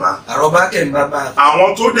àbárọ̀bá àrọ̀bá kẹ̀ ń bàbá.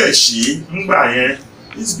 àwọn tó dẹ̀ ṣe nígbà yẹn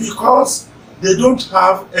is because they don't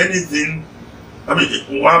have anything. I mean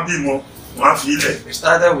wọ́n á bímọ wọ́n á fi ilẹ̀. We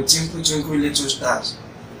started with twinkle twinkle little stars.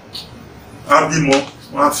 Wọ́n á bímọ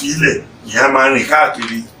wọ́n á fi ilẹ̀ ìyá máa rìn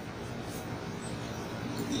káàkiri.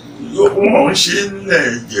 Wọ́n ń ṣe nílẹ̀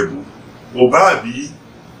Ìjẹ̀bú kò bá bí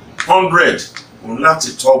 100 òun láti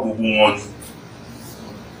tọ́ gbogbo wọn ni.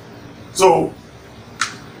 So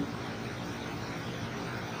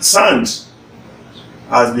sand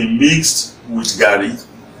has been mixed with garri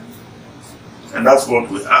and that's what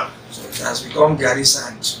we have. So it has become garri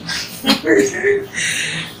sand.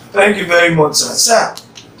 Thank you very much, sir. Sir,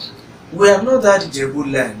 we have not had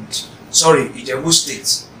Ijebu land, sorry, Ijebu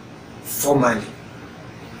state formally.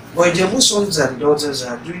 But Ijebu sons and daughters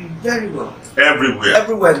are doing very well. Everywhere.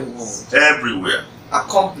 Everywhere in the world. Everywhere.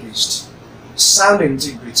 Accomplished. Sound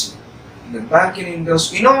integrity. In the banking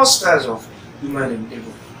industry, in all styles of human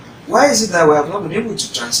endeavor. Why is it that we have not been able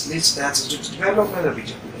to translate that into the development of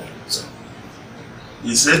Ijebu land, sir?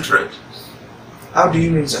 It's hatred. How do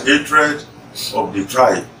you mean, sir? Hatred of the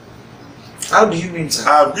tribe. How do you mean, sir?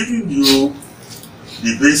 I've given you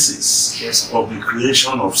the basis Yes, of the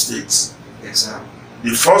creation of states. Yes, sir. The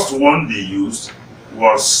first one they used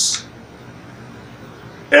was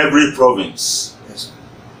every province. Yes,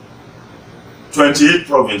 sir. 28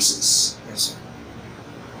 provinces. Yes, sir.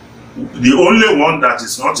 The only one that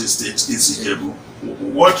is not a state is Ijebu.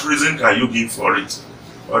 What reason can you give for it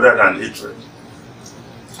other than hatred?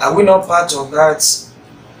 Are we not part of that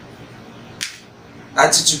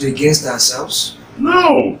attitude against ourselves?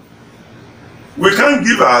 No. We can't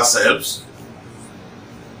give ourselves.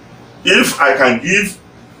 If I can give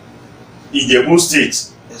Ijebu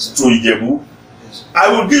state Yes, sir. to Ijebu, Yes, sir. I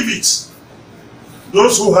will give it.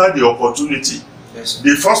 Those who had the opportunity, Yes, sir.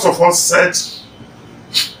 they first of all set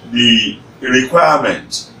the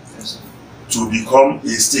requirement Yes, sir. to become a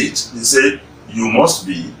state. They say you must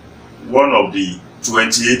be one of the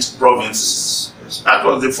 28 provinces. Yes, sir. That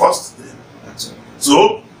was the first thing. That's it.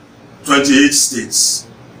 So, 28 states.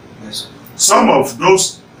 Yes, sir. Some of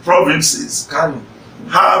those provinces Kano.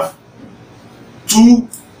 have 2,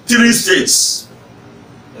 3 states.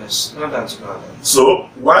 Yes, no doubt about that. So,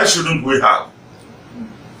 why shouldn't we have?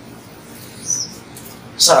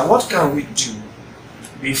 Sir, what can we do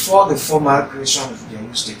before the formal creation of the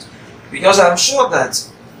Ijebu state? Because I'm sure that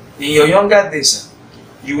in your younger days, sir,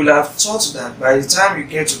 you will have thought that by the time you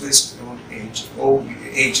get to this old age, or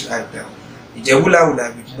age right now, Ijebu land would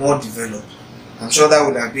have been more developed. I'm sure that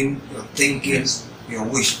would have been your thinking, your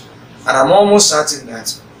wish. And I'm almost certain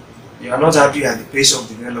that you are not happy at the pace of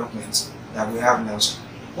development that we have now, sir.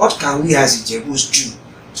 What can we as Ijebus do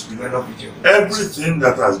to develop Ijebu? Everything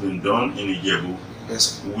that has been done in Ijebu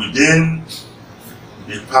Yes, sir. within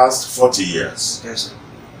the past 40 years Yes, sir.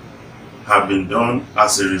 have been done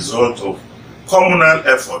as a result of communal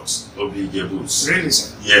efforts of the Ijebus. Really,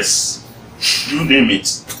 sir? Yes. You name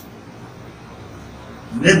it.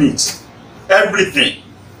 Name it. Everything.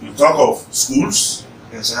 You talk of schools.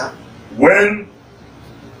 Yes, sir. When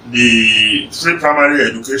the free primary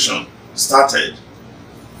education started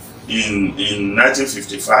in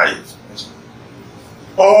 1955, Yes, sir.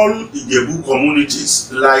 all Ijebu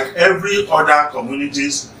communities, like every other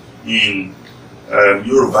communities in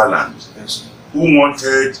Yoruba land, Yes, sir. who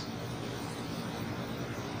wanted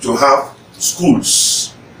to have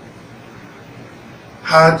schools,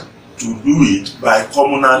 had to do it by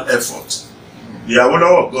communal effort. The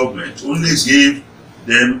Awolowo government only gave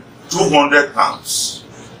them £200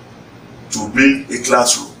 to build a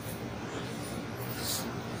classroom.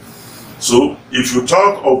 So, if you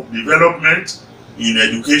talk of development in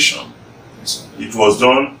education, Yes, sir. it was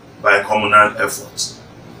done by communal effort.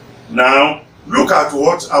 Now, look at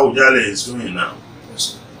what Awujale is doing now.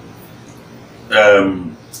 Yes,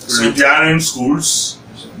 sir. Repairing schools,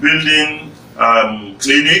 building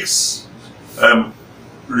clinics,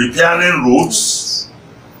 repairing roads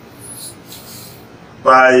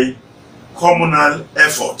by communal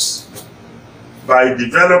efforts, by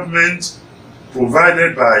development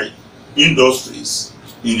provided by industries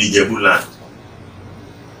in Ijebu land.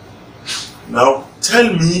 Now,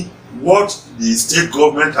 tell me what the state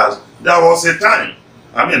government has. There was a time,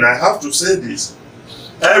 I mean, I have to say this,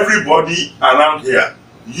 everybody around here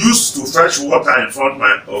used to fetch water in front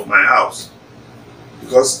of my house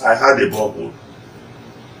because I had a borehole.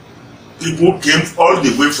 People came all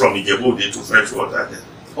the way from Ijebu to fetch water there.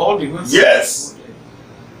 All the way? Yes.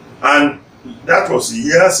 And that was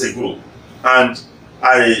years ago. And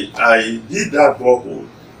I did that borehole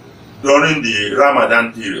during the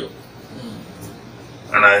Ramadan period.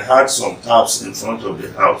 And I had some taps in front of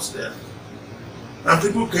the house there. And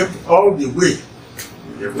people came all the way.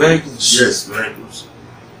 Vehicles? Yes, vehicles.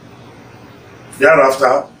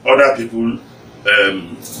 Thereafter, other people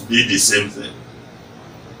did the same thing.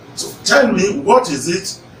 So tell me, what is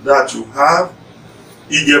it that you have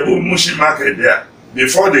Ijebu Mushi market there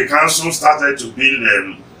before the council started to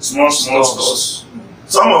build small stores?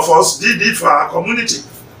 Some of us did it for our community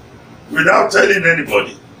without telling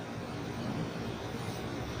anybody,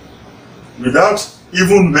 without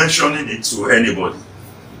even mentioning it to anybody.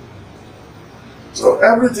 So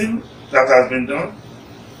everything that has been done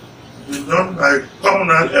by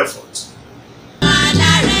communal effort.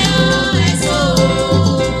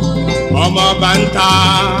 Ọmọ banta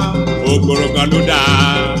ogorogaluda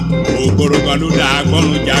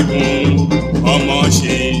gbọnu jagun ọmọ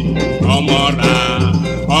ṣe ọmọ ra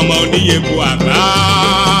ọmọ oníyebu àgbà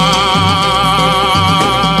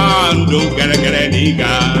ndo gẹrẹgẹrẹ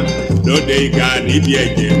níga lóde ìga níbi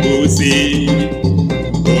ẹ̀jẹ̀ kó sí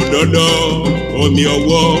òdodo omi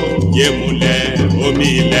owó yémulẹ̀ omi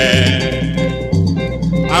ilẹ̀.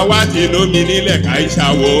 Àwa ti lómi nílẹ̀ ká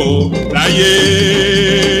ìṣàwó láyé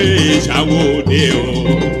ìṣàwó dé o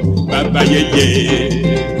bàbá yeye.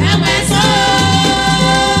 Ẹ̀wẹ̀ sọ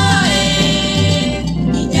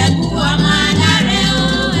Ìjẹ̀bú ọmọ alárẹ̀ o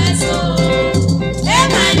ẹ̀sọ́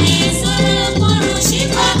ẹ̀ka ní sùúrù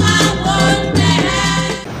ṣíkọ́ máa wọ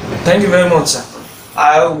bẹ̀rẹ̀. Thank you very much, sir.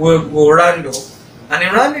 I will round up. And in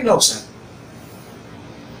rounding up, sir,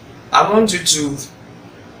 I want you to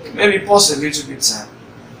maybe pause a little bit, sir,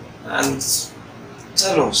 and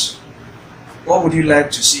tell us, what would you like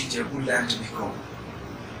to see Ijebu land to become?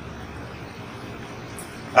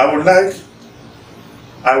 I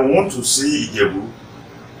want to see Ijebu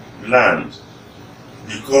land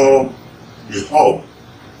become the hub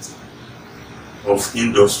of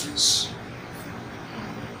industries,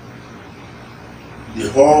 the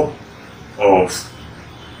hub of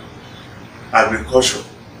agriculture,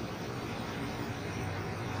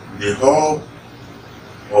 the hub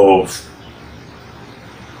of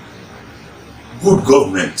good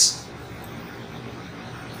government,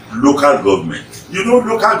 local government. You know,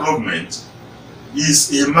 local government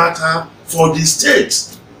is a matter for the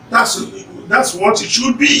state. That's what it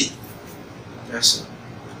should be. Yes, sir.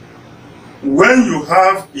 When you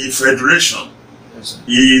have a federation, Yes, sir.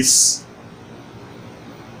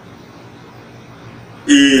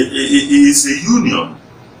 is a union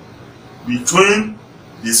between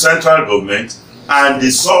the central government and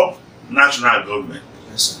the sub-national government.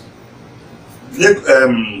 Yes,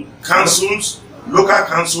 sir. Councils, local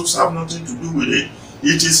councils have nothing to do with it.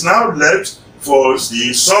 It is now left for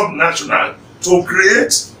the sub-national to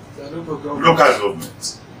create local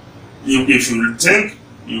government. If you think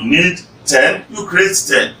you need 10, you create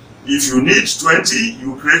 10. If you need 20,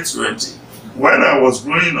 you create 20. When I was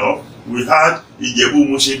growing up, we had Ijebu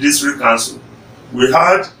Mushi District Council. We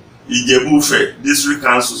had Ijebu Fe District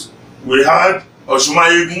Councils. We had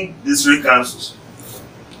Oshumayegun District Councils.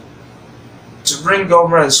 To bring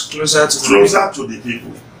governments closer to the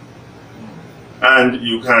people. And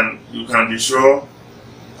you can be sure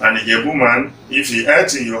an Ijebu man, if he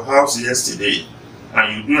ate in your house yesterday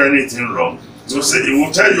and you do anything wrong, he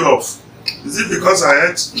will tell you off. Is it because I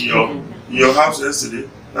ate in your house yesterday?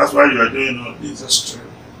 That's why you are doing all this. That's true.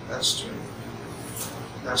 That's true.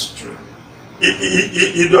 That's true.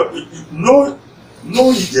 No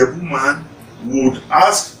Ijebu man would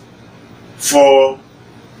ask for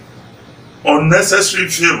unnecessary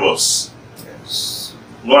favors. Yes.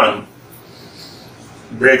 One,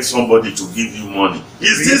 beg somebody to give you money.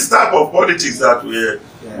 It's this type of politics that we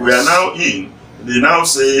are now in. They now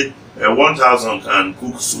say 1,000 can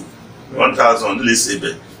cook soup, 1,000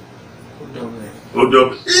 lisebe.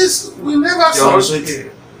 We never saw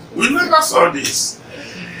it. We never saw this.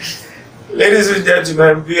 Ladies and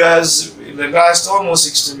gentlemen, viewers, in the last almost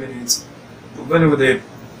 60 minutes, we're going with a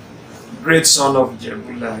great son of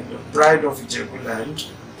Ijebu land, the pride of Ijebu land,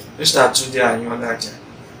 Mr. Olatunji Ayanlaja.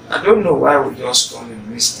 I don't know why we just call him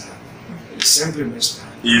Mr. It's simply Mr.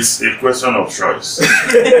 It's a question of choice.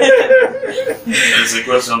 It's a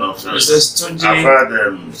question of choice. I've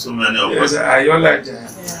heard so many of us. Ayanlaja,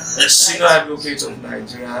 a senior advocate of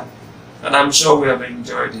Nigeria, and I'm sure we have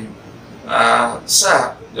enjoyed him.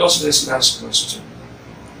 Sir, just this last question.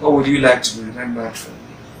 what would you like to be remembered for?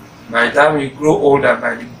 By the time you grow older,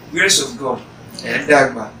 by the grace of God,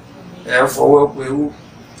 dagba, for work we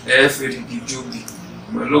ferigi jobi,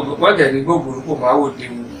 what can you go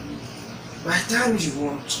by the time you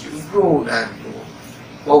grow older and grow,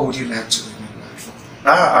 what would you like to be remembered for?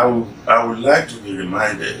 I would like to be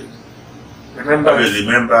remembered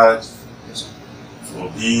for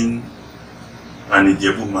being an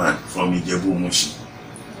Ijebu man from Ijebu Mushi.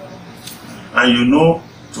 And you know,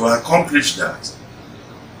 to accomplish that,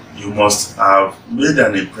 you must have made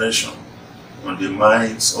an impression on the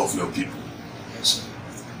minds of your people. Yes.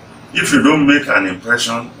 If you don't make an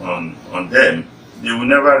impression on them, they will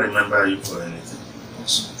never remember you for anything.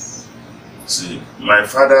 Yes. See, my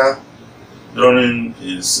father, during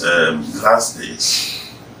his last days,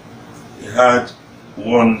 he had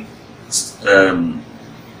one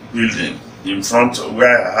building in front of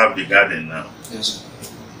where I have the garden now. Yes.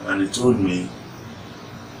 And he told me,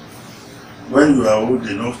 when you are old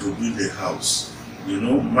enough to build a house, you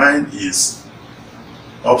know, mine is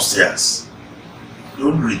upstairs.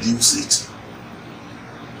 Don't reduce it.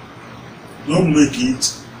 Don't make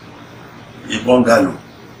it a bungalow.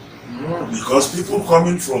 Because people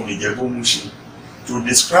coming from Ijebu Mushi to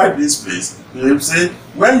describe this place, they will say,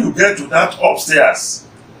 when you get to that upstairs,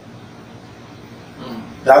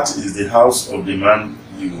 that is the house of the man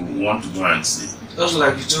you want to go and see. Just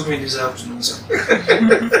like you told me this afternoon, sir.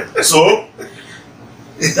 So,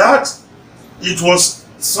 that, it was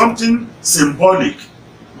something symbolic.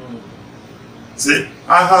 Say,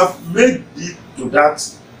 I have made it to that,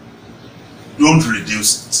 don't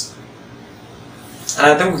reduce it. And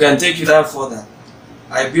I think we can take it out further.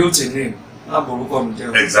 I built a name.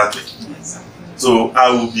 Exactly. So,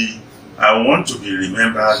 I want to be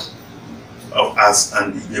remembered as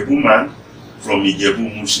an Ijebu man from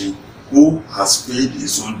Ijebu Mushi who has paid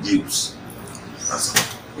his own dues. That's all.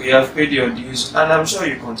 We have paid your dues, and I'm sure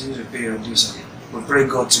you continue to pay your dues. We pray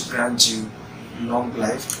God to grant you long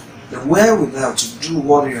life, the wherewithal to do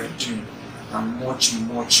what you are doing, and much,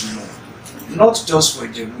 much more. Not just for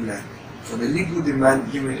Ijebu land, for the legal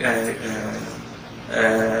demand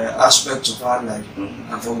aspect of our life,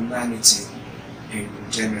 and for humanity in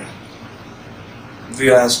general.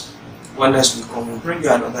 Viewers, when next we come, we'll bring you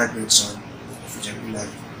another great song of Ijebu land.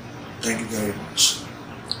 Thank you very much.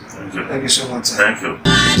 Thank you. Thank you so much. Thank you.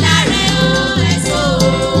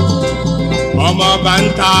 Ọmọ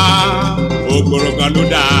banta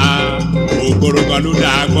ogorogaluda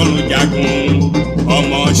gbọ́nù jagun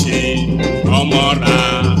ọmọ ṣe ọmọ ra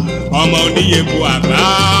ọmọ oníyebu àgbà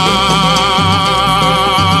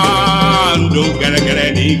ndo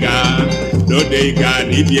gẹ́rẹ́gẹ́rẹ́ níga lóde ìga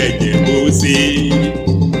níbi ẹ̀jẹ̀ kó sí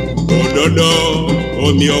òdodo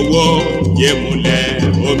omi owó yémulẹ̀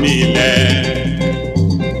omi ilẹ̀.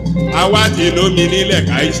 Àwa ti lómi nílẹ̀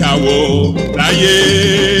ká ìṣàwó láyé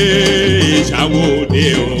ìṣàwó dé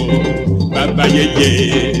o bàbá yeye.